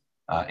at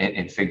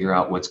and figure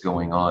out what's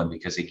going on.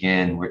 Because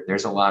again,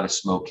 there's a lot of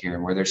smoke here,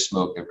 and where there's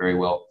smoke, there very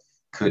well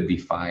could be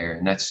fire,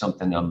 and that's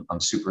something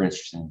I'm super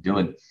interested in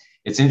doing.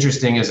 It's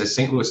interesting, as a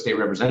St. Louis state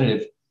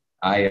representative,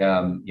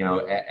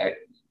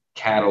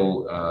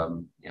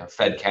 cattle,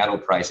 fed cattle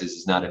prices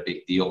is not a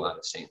big deal out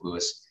of St.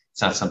 Louis.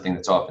 It's not something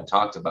that's often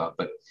talked about.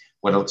 But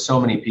what so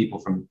many people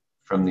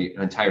from the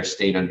entire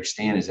state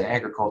understand is that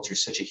agriculture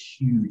is such a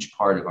huge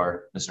part of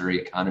our Missouri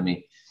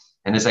economy.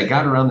 And as I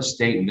got around the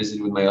state and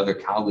visited with my other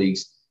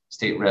colleagues,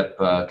 state rep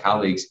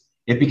colleagues,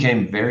 it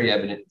became very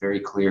evident, very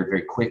clear,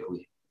 very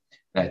quickly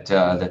that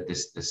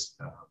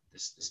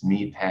this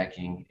meat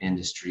packing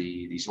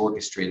industry, these what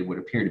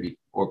appear to be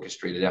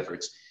orchestrated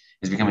efforts,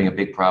 is becoming a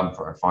big problem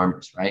for our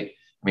farmers, right?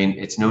 I mean,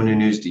 it's no new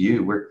news to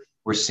you.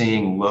 We're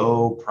seeing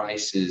low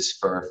prices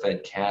for our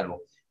fed cattle.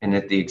 And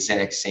at the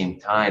exact same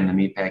time, the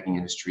meatpacking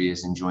industry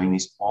is enjoying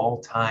these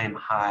all-time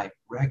high,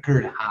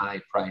 record high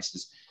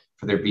prices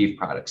for their beef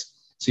products.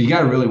 So you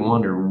got to really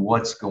wonder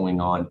what's going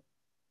on.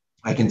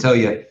 I can tell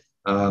you,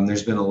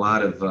 there's been a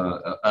lot of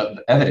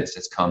evidence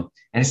that's come,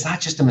 and it's not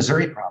just a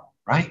Missouri problem,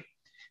 right?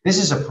 This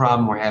is a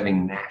problem we're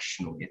having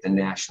nationally, at the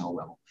national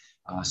level.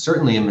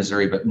 Certainly in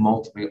Missouri, but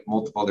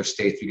multiple other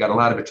states. We got a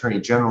lot of attorney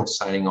generals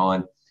signing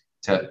on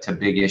to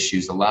big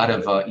issues, a lot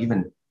of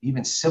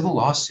even civil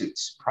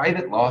lawsuits,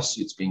 private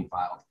lawsuits being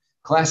filed,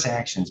 class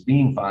actions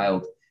being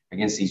filed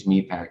against these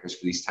meat packers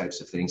for these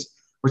types of things.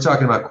 We're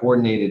talking about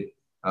coordinated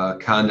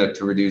conduct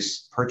to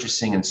reduce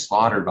purchasing and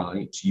slaughter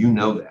volumes. You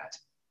know that.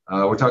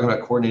 We're talking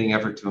about coordinating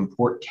effort to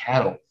import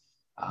cattle,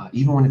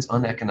 even when it's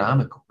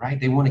uneconomical, right?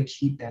 They want to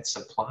keep that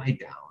supply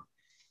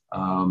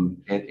down.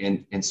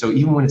 And so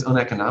even when it's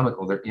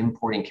uneconomical, they're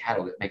importing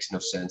cattle. That makes no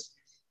sense.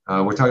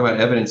 We're talking about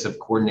evidence of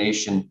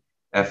coordination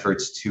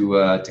efforts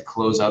to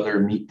close other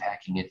meat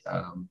packing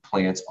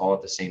plants all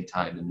at the same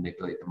time and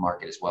manipulate the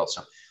market as well.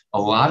 So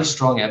a lot of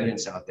strong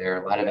evidence out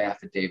there, a lot of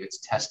affidavits,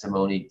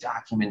 testimony,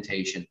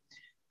 documentation,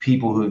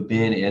 people who have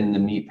been in the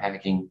meat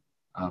packing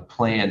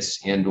plants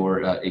and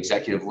or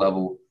executive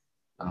level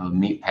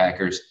meat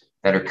packers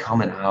that are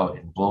coming out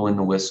and blowing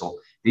the whistle.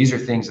 These are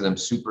things that I'm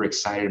super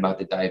excited about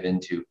to dive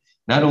into,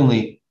 not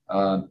only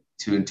to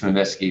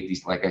investigate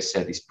these, like I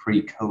said, these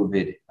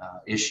pre-COVID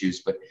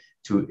issues, but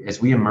as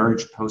we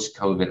emerge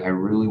post-COVID, I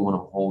really want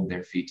to hold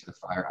their feet to the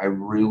fire. I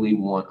really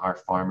want our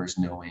farmers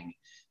knowing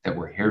that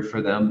we're here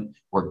for them.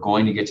 We're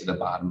going to get to the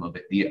bottom of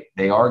it.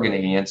 They are going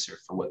to answer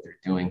for what they're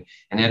doing.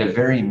 And at a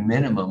very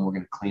minimum, we're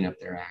going to clean up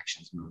their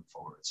actions moving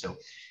forward. So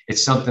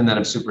it's something that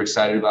I'm super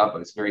excited about,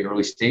 but it's very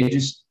early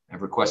stages.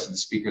 I've requested the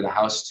Speaker of the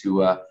House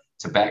to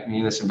back me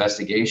in this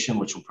investigation,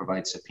 which will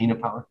provide subpoena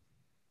power,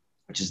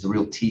 which is the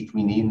real teeth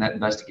we need in that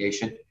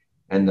investigation.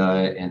 And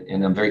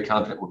I'm very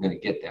confident we're going to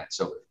get that.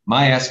 So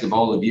my ask of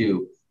all of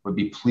you would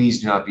be,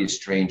 please do not be a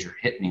stranger.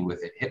 Hit me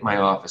with it. Hit my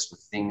office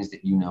with things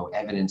that you know,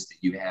 evidence that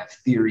you have,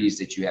 theories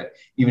that you have.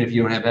 Even if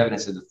you don't have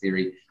evidence of the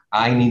theory,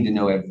 I need to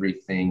know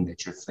everything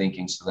that you're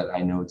thinking so that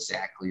I know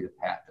exactly the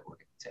path that we're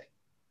going to take.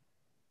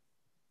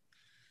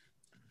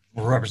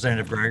 Well,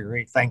 Representative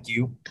Gregory, thank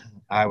you.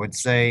 I would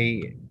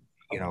say,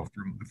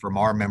 from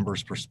our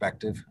members'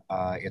 perspective,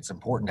 it's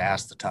important to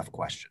ask the tough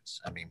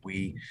questions. I mean,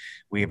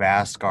 we've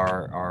asked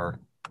our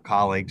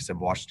colleagues in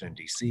Washington,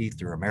 D.C.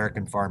 through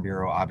American Farm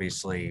Bureau,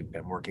 obviously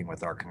been working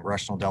with our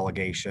congressional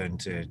delegation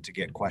to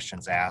get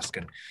questions asked.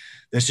 And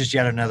this is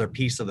yet another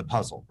piece of the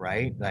puzzle,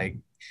 right?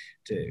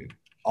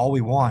 All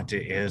we want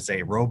is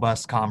a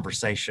robust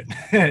conversation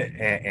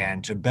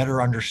and to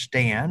better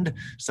understand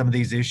some of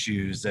these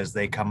issues as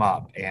they come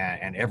up.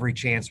 And every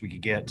chance we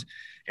could get,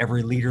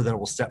 every leader that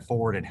will step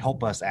forward and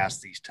help us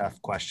ask these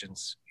tough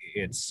questions,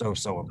 it's so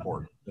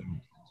important.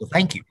 So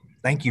thank you.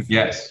 Thank you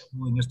for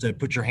willingness to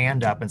put your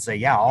hand up and say,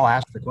 yeah, I'll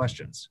ask the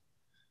questions.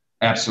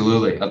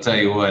 Absolutely. I'll tell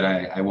you what,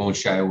 I won't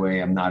shy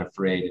away. I'm not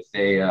afraid. If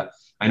they,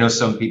 I know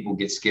some people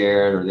get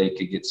scared or they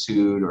could get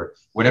sued or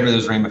whatever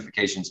those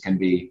ramifications can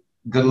be.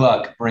 Good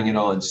luck. Bring it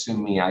on. Sue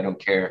me. I don't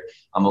care.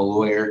 I'm a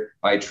lawyer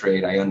by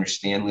trade. I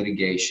understand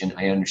litigation.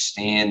 I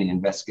understand the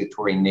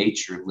investigatory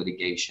nature of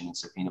litigation and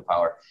subpoena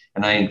power.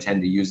 And I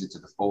intend to use it to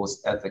the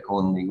fullest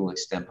ethical and legal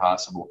extent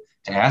possible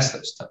to ask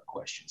those tough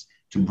questions,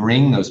 to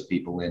bring those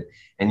people in.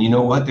 And you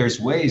know what? There's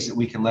ways that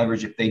we can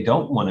leverage if they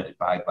don't want to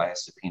abide by a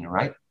subpoena,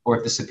 right? Or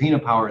if the subpoena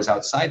power is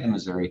outside the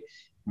Missouri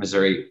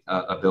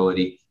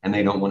ability and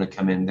they don't want to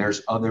come in,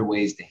 there's other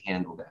ways to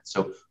handle that.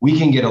 So we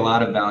can get a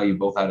lot of value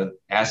both out of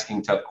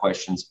asking tough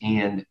questions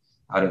and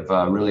out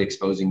of really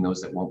exposing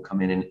those that won't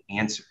come in and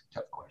answer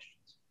tough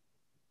questions.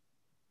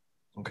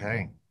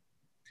 Okay.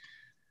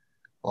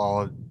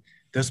 Well, at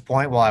this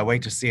point, while I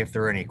wait to see if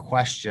there are any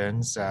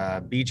questions,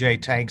 BJ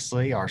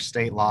Tanksley, our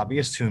state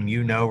lobbyist, whom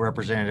you know,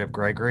 Representative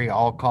Gregory,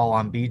 I'll call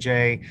on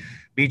BJ.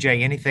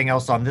 BJ, anything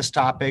else on this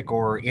topic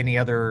or any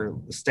other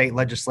state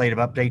legislative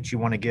updates you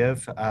want to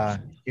give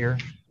here?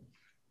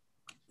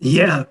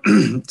 Yeah,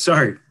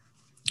 sorry.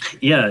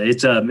 Yeah,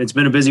 it's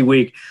been a busy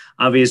week.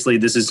 Obviously,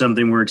 this is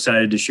something we're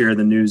excited to share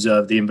the news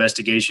of, the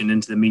investigation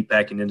into the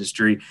meatpacking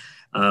industry.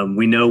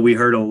 We know we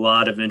heard a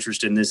lot of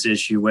interest in this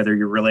issue, whether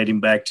you're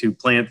relating back to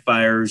plant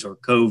fires or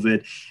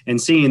COVID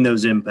and seeing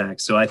those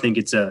impacts. So I think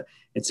it's an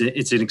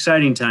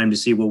exciting time to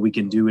see what we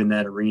can do in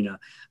that arena.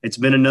 It's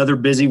been another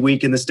busy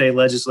week in the state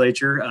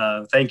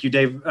legislature. Thank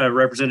you,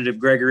 Representative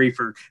Gregory,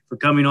 for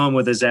coming on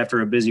with us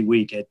after a busy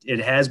week. It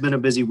has been a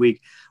busy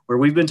week. where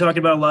we've been talking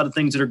about a lot of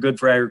things that are good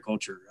for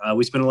agriculture.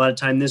 We spent a lot of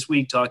time this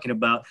week talking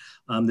about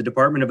the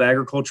Department of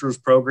Agriculture's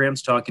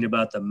programs, talking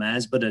about the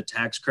MASBA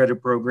tax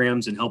credit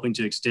programs and helping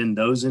to extend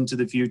those into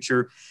the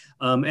future.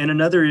 And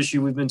another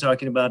issue we've been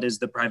talking about is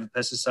the private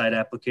pesticide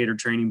applicator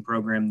training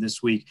program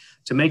this week,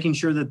 to making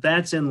sure that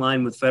that's in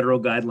line with federal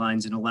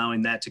guidelines and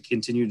allowing that to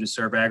continue to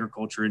serve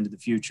agriculture into the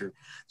future.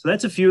 So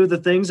that's a few of the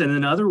things. And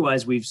then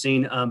otherwise, we've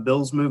seen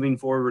bills moving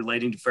forward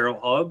relating to feral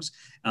hogs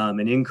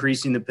and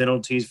increasing the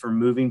penalties for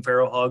moving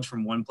feral hogs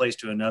from one place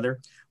to another.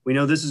 We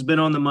know this has been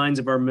on the minds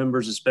of our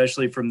members,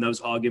 especially from those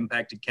hog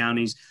impacted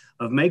counties,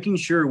 of making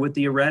sure with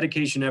the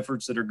eradication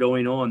efforts that are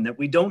going on that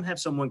we don't have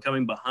someone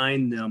coming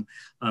behind them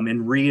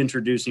and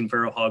reintroducing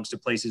feral hogs to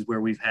places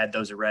where we've had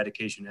those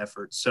eradication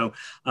efforts. So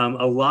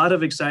a lot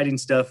of exciting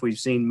stuff. We've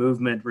seen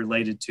movement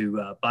related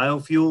to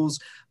biofuels,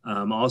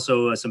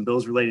 also some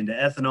bills related to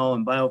ethanol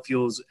and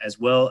biofuels, as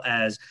well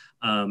as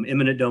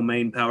eminent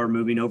domain power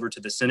moving over to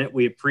the Senate.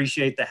 We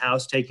appreciate the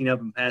House taking up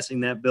and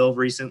passing that bill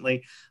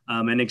recently,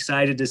 and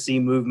excited to see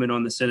movement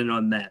on the Senate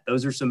on that.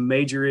 Those are some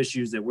major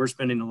issues that we're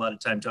spending a lot of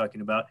time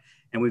talking about,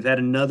 and we've had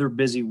another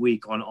busy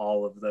week on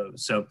all of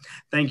those. So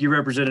thank you,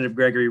 Representative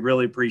Gregory,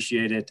 really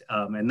appreciate it.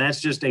 And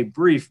that's just a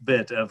brief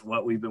bit of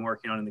what we've been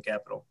working on in the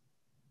Capitol.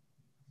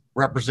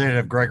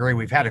 Representative Gregory,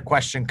 we've had a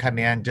question come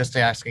in just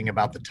asking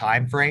about the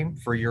time frame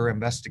for your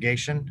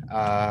investigation.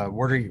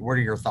 What are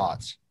your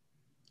thoughts?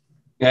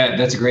 Yeah,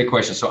 that's a great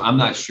question. So I'm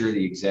not sure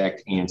the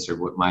exact answer.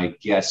 What my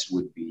guess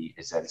would be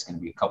is that it's going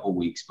to be a couple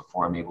weeks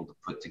before I'm able to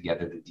put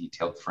together the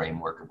detailed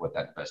framework of what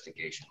that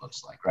investigation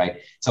looks like, right?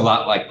 It's a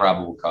lot like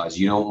probable cause.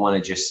 You don't want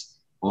to just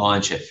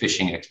launch a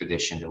fishing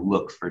expedition to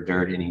look for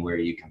dirt anywhere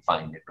you can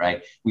find it,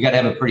 right? We got to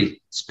have a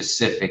pretty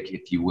specific,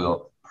 if you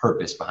will,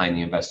 purpose behind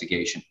the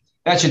investigation.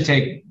 That should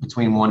take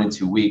between 1 and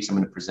 2 weeks. I'm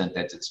going to present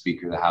that to the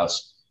Speaker of the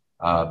House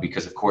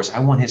because, of course, I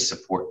want his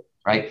support.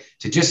 Right?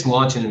 To just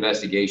launch an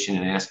investigation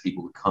and ask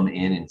people to come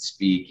in and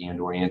speak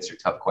and or answer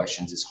tough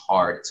questions is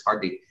hard. It's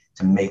hard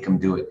to make them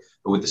do it.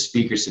 But with the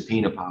Speaker's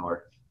subpoena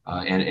power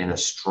and a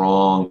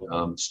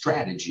strong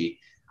strategy,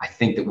 I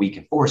think that we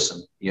can force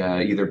them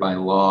either by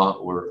law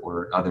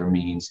or other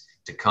means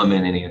to come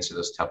in and answer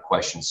those tough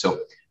questions. So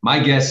my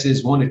guess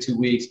is 1 to 2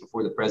 weeks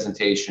before the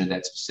presentation of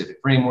that specific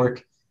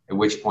framework, at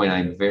which point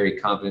I'm very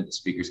confident the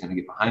Speaker is going to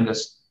get behind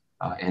us.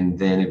 And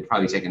then it'd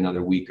probably take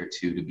another week or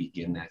two to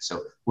begin that.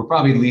 So we're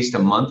probably at least a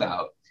month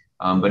out.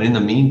 But in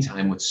the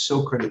meantime, what's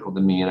so critical to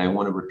me, and I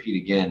want to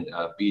repeat again,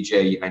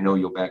 BJ, I know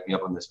you'll back me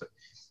up on this, but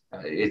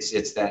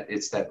it's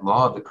that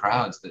law of the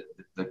crowds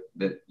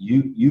that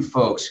you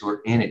folks who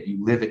are in it,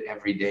 you live it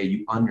every day,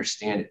 you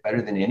understand it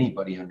better than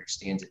anybody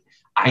understands it.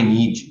 I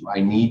need you. I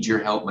need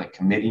your help. My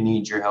committee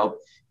needs your help.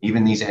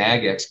 Even these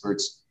ag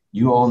experts,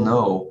 you all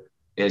know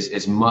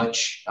as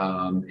much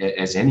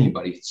as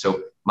anybody.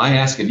 So my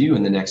ask of you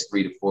in the next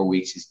 3 to 4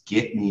 weeks is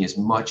get me as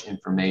much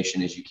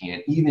information as you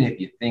can. Even if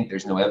you think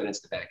there's no evidence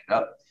to back it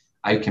up,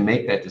 I can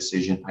make that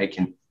decision. I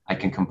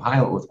can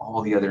compile it with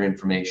all the other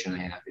information I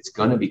have. It's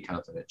going to be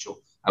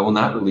confidential. I will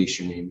not release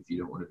your name if you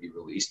don't want to be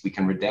released. We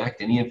can redact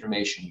any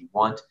information you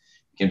want.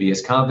 It can be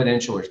as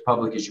confidential or as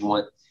public as you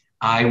want.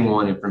 I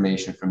want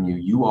information from you.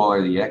 You all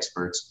are the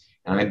experts.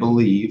 And I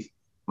believe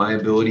my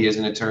ability as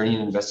an attorney,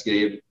 an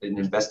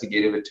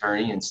investigative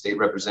attorney and state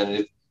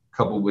representative,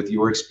 coupled with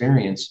your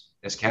experience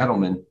as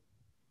cattlemen,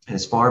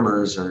 as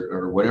farmers,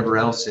 or whatever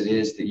else it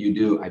is that you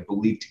do, I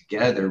believe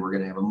together we're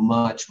going to have a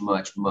much,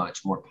 much,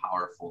 much more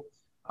powerful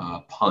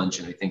punch.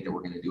 And I think that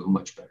we're going to do a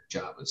much better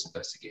job of this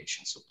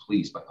investigation. So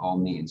please, by all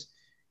means,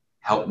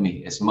 help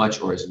me as much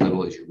or as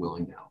little as you're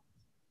willing to help.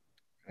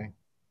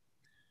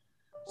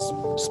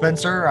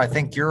 Spencer, I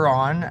think you're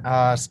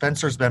on.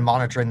 Spencer's been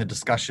monitoring the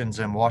discussions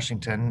in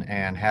Washington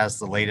and has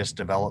the latest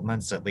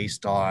developments, at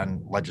least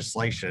on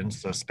legislation.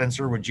 So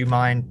Spencer, would you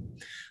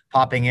mind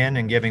popping in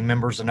and giving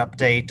members an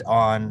update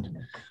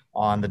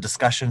on the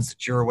discussions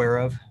that you're aware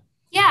of?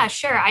 Yeah,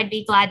 sure. I'd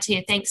be glad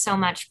to. Thanks so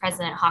much,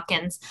 President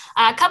Hawkins.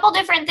 A couple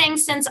different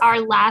things since our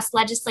last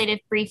legislative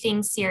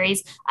briefing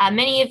series.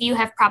 Many of you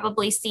have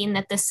probably seen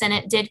that the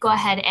Senate did go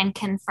ahead and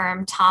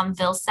confirm Tom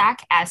Vilsack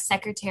as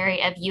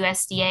Secretary of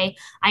USDA.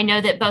 I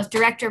know that both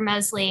Director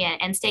Mosley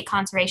and State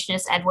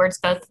Conservationist Edwards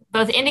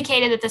both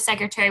indicated that the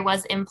Secretary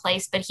was in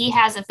place, but he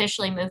has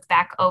officially moved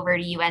back over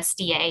to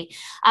USDA.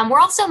 We're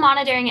also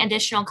monitoring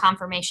additional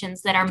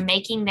confirmations that are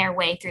making their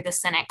way through the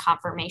Senate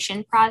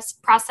confirmation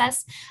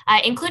process,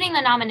 including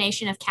the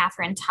nomination of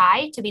Katherine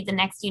Tai to be the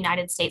next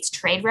United States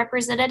Trade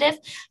Representative.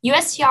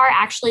 USTR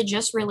actually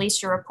just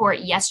released a report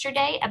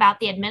yesterday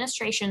about the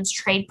administration's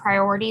trade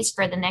priorities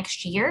for the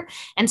next year.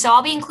 And so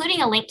I'll be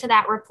including a link to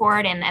that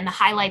report and the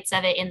highlights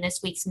of it in this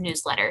week's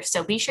newsletter.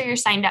 So be sure you're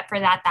signed up for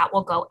that. That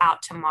will go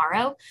out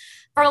tomorrow.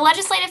 From a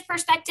legislative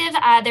perspective,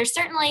 there's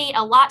certainly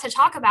a lot to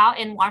talk about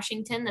in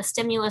Washington. The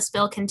stimulus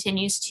bill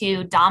continues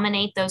to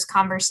dominate those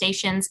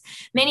conversations.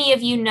 Many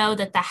of you know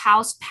that the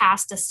House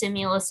passed a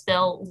stimulus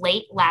bill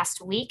late last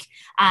last week.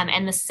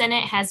 And the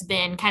Senate has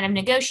been kind of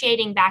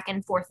negotiating back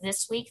and forth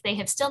this week. They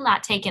have still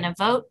not taken a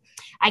vote.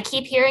 I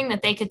keep hearing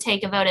that they could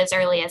take a vote as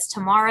early as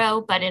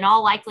tomorrow, but in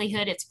all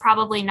likelihood, it's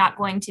probably not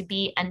going to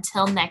be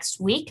until next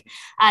week.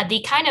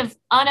 The kind of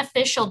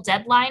unofficial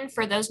deadline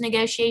for those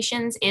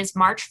negotiations is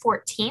March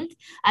 14th,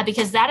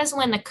 because that is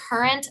when the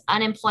current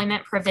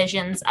unemployment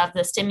provisions of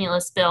the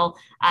stimulus bill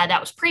that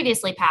was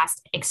previously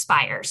passed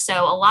expire.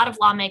 So a lot of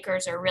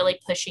lawmakers are really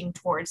pushing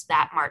towards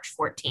that March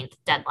 14th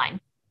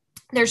deadline.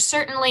 There's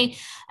certainly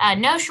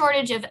no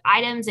shortage of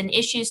items and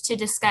issues to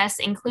discuss,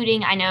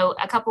 including, I know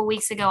a couple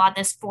weeks ago on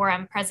this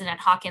forum, President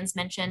Hawkins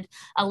mentioned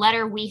a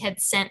letter we had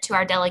sent to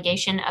our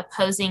delegation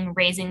opposing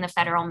raising the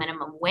federal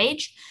minimum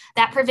wage.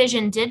 That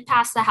provision did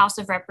pass the House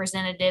of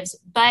Representatives,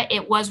 but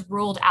it was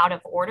ruled out of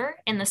order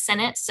in the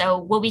Senate. So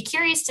we'll be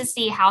curious to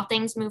see how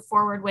things move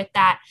forward with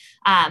that.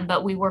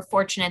 But we were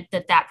fortunate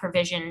that that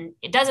provision,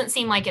 it doesn't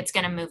seem like it's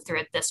going to move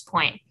through at this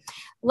point.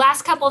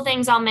 Last couple of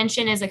things I'll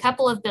mention is a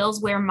couple of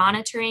bills we're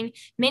monitoring.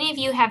 Many of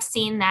you have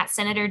seen that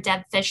Senator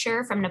Deb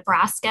Fischer from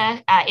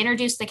Nebraska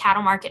introduced the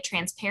Cattle Market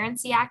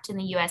Transparency Act in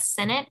the U.S.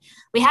 Senate.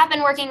 We have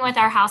been working with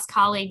our House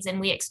colleagues,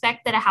 and we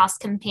expect that a House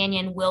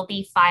companion will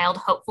be filed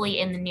hopefully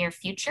in the near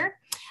future.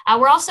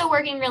 We're also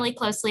working really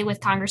closely with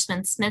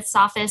Congressman Smith's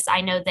office.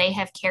 I know they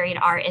have carried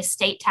our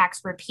estate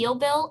tax repeal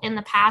bill in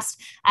the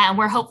past, and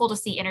we're hopeful to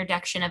see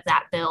introduction of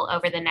that bill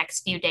over the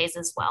next few days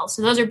as well.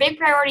 So those are big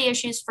priority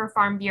issues for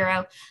Farm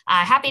Bureau.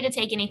 Happy to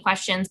take any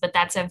questions, but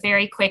that's a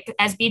very quick,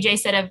 as BJ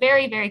said, a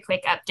very, very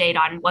quick update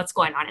on what's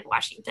going on in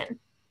Washington.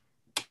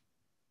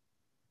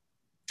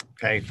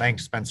 Okay,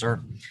 thanks,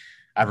 Spencer.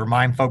 I'd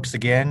remind folks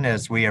again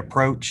as we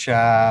approach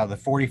the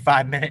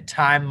 45-minute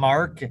time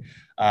mark,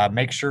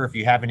 make sure if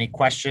you have any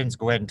questions,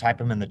 go ahead and type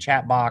them in the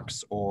chat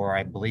box, or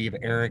I believe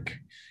Eric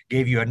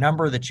gave you a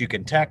number that you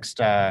can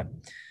text.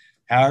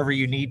 However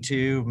you need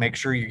to, make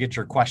sure you get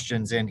your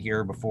questions in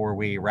here before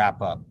we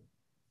wrap up.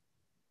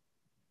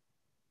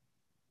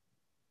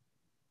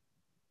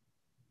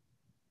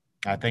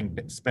 I think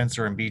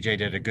Spencer and BJ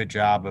did a good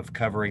job of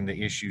covering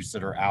the issues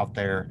that are out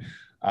there.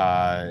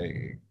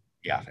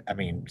 Yeah, I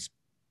mean,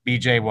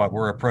 BJ, what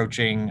we're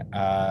approaching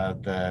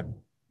the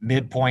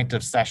midpoint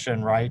of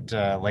session, right?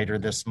 Later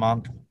this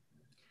month.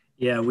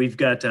 Yeah, we've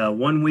got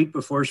 1 week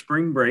before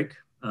spring break.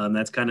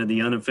 That's kind of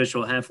the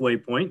unofficial halfway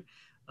point.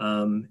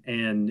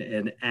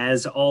 And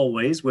as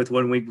always, with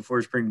 1 week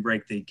before spring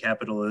break, the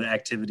Capitol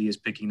activity is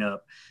picking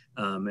up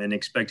and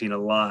expecting a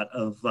lot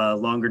of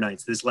longer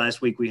nights. This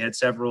last week, we had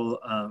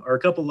a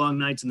couple long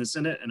nights in the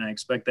Senate, and I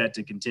expect that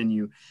to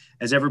continue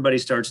as everybody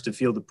starts to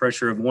feel the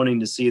pressure of wanting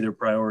to see their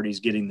priorities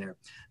getting there.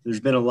 There's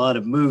been a lot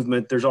of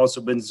movement. There's also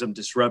been some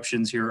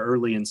disruptions here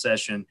early in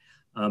session.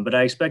 But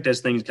I expect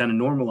as things kind of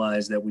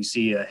normalize that we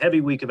see a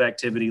heavy week of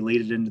activity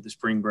leading into the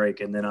spring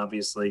break, and then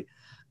obviously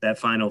that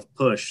final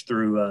push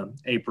through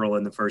April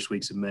and the first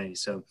weeks of May.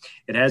 So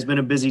it has been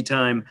a busy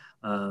time.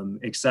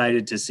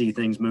 Excited to see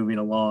things moving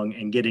along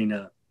and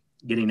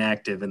getting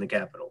active in the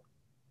Capitol.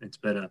 It's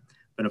been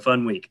a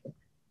fun week.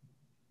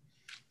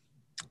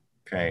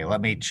 Okay,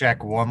 let me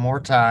check one more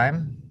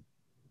time.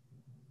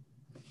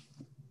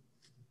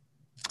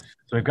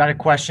 So we've got a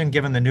question,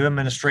 given the new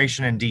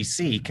administration in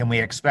DC, can we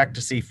expect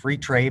to see free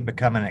trade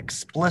become an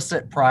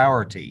explicit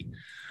priority?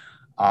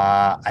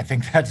 I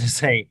think that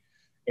is a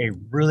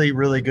really,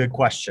 really good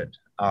question.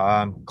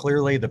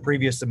 Clearly, the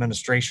previous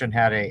administration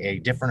had a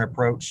different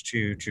approach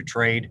to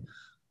trade.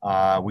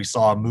 We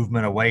saw a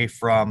movement away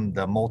from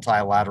the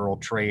multilateral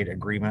trade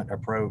agreement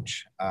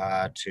approach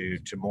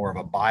to more of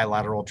a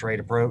bilateral trade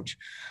approach.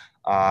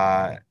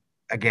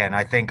 Again,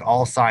 I think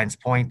all signs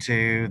point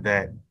to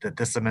that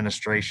this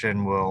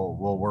administration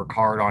will work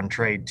hard on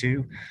trade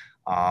too.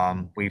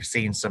 We've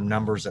seen some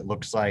numbers, it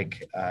looks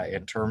like,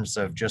 in terms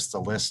of just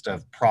the list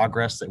of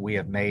progress that we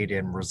have made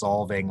in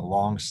resolving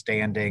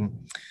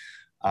longstanding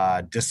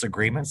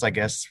disagreements, I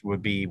guess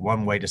would be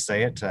one way to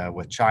say it.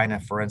 With China,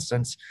 for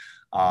instance,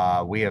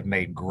 we have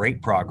made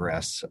great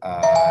progress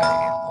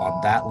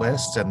on that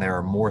list, and there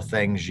are more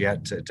things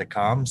yet to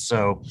come.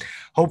 So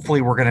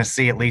hopefully we're going to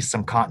see at least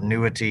some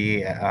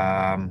continuity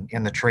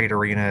in the trade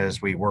arena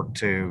as we work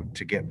to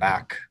get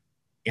back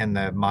in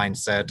the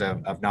mindset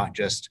of not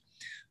just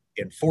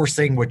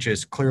enforcing, which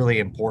is clearly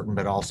important,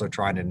 but also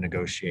trying to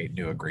negotiate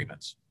new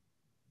agreements.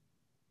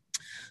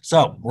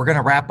 So we're going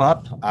to wrap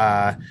up.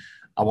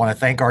 I want to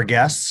thank our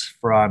guests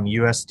from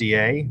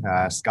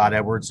USDA, Scott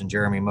Edwards and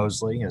Jeremy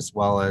Mosley, as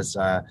well as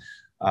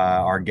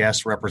our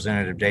guest,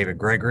 Representative David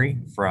Gregory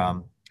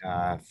from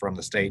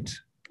the state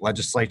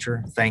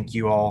legislature. Thank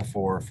you all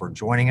for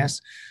joining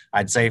us.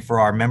 I'd say for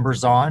our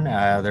members on,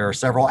 there are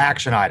several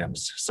action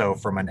items. So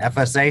from an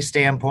FSA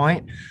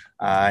standpoint,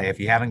 if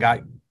you haven't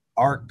got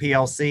ARC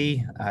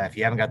PLC, if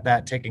you haven't got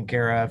that taken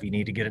care of, you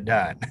need to get it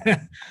done.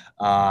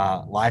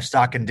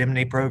 Livestock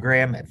indemnity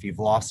program, if you've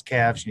lost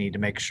calves, you need to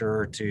make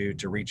sure to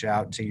reach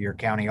out to your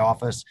county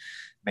office.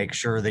 Make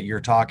sure that you're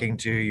talking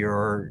to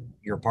your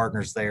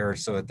partners there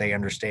so that they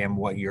understand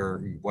what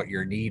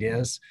your need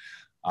is.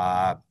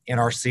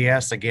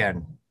 NRCS,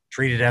 again,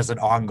 treat it as an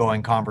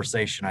ongoing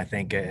conversation, I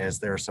think, as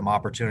there are some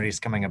opportunities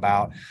coming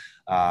about.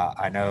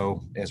 I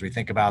know as we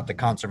think about the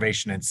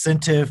conservation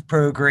incentive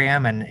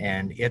program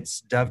and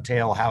its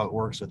dovetail, how it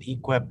works with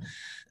EQIP,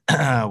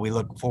 we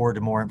look forward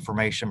to more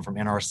information from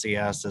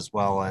NRCS as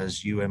well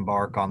as you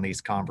embark on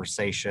these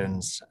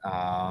conversations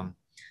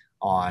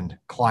on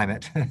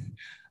climate.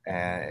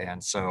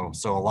 And so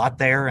a lot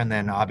there. And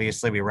then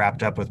obviously we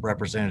wrapped up with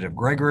Representative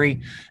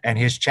Gregory and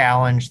his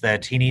challenge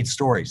that he needs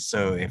stories.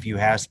 So if you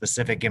have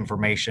specific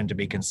information to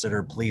be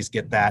considered, please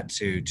get that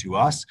to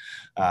us.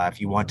 If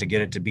you want to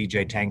get it to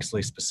BJ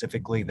Tanksley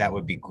specifically, that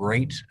would be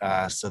great,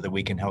 so that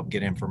we can help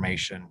get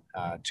information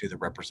to the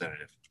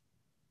representative.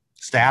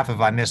 Staff, have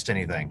I missed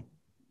anything?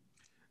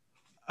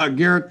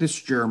 Garrett, this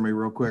is Jeremy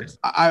real quick.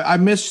 I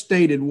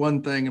misstated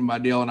one thing in my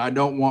deal, and I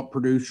don't want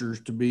producers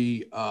to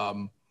be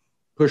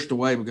pushed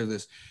away because of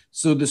this.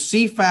 So the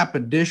CFAP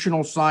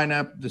additional sign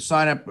up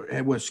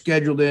was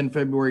scheduled in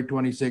February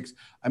 26th.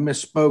 I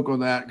misspoke on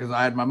that because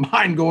I had my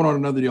mind going on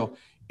another deal.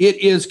 It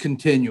is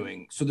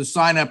continuing. So the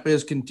sign up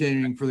is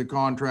continuing for the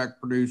contract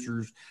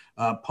producers,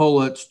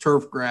 pullets,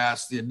 turf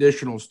grass, the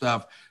additional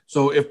stuff.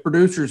 So if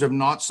producers have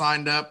not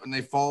signed up and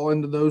they fall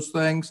into those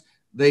things,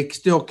 they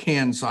still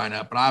can sign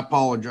up. And I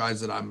apologize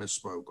that I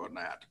misspoke on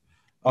that.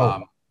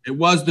 It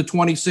was the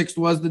 26th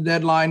was the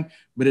deadline,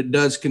 but it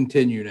does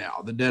continue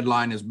now. The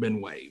deadline has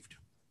been waived.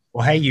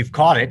 Well, hey, you've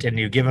caught it and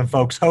you've given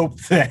folks hope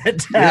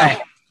that.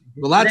 Yeah.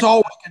 Well, that's all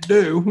we can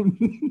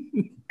do.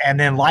 And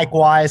then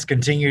likewise,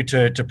 continue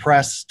to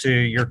press to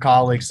your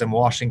colleagues in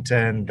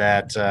Washington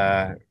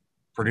that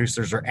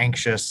producers are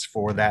anxious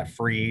for that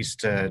freeze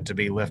to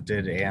be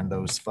lifted and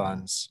those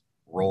funds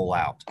roll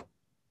out.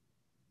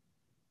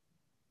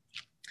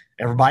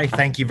 Everybody,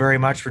 thank you very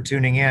much for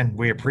tuning in.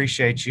 We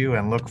appreciate you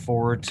and look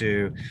forward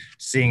to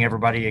seeing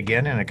everybody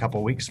again in a couple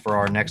of weeks for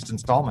our next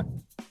installment.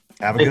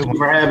 Have a good one. Thank you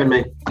for having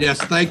me.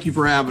 Yes, thank you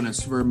for having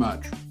us very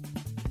much.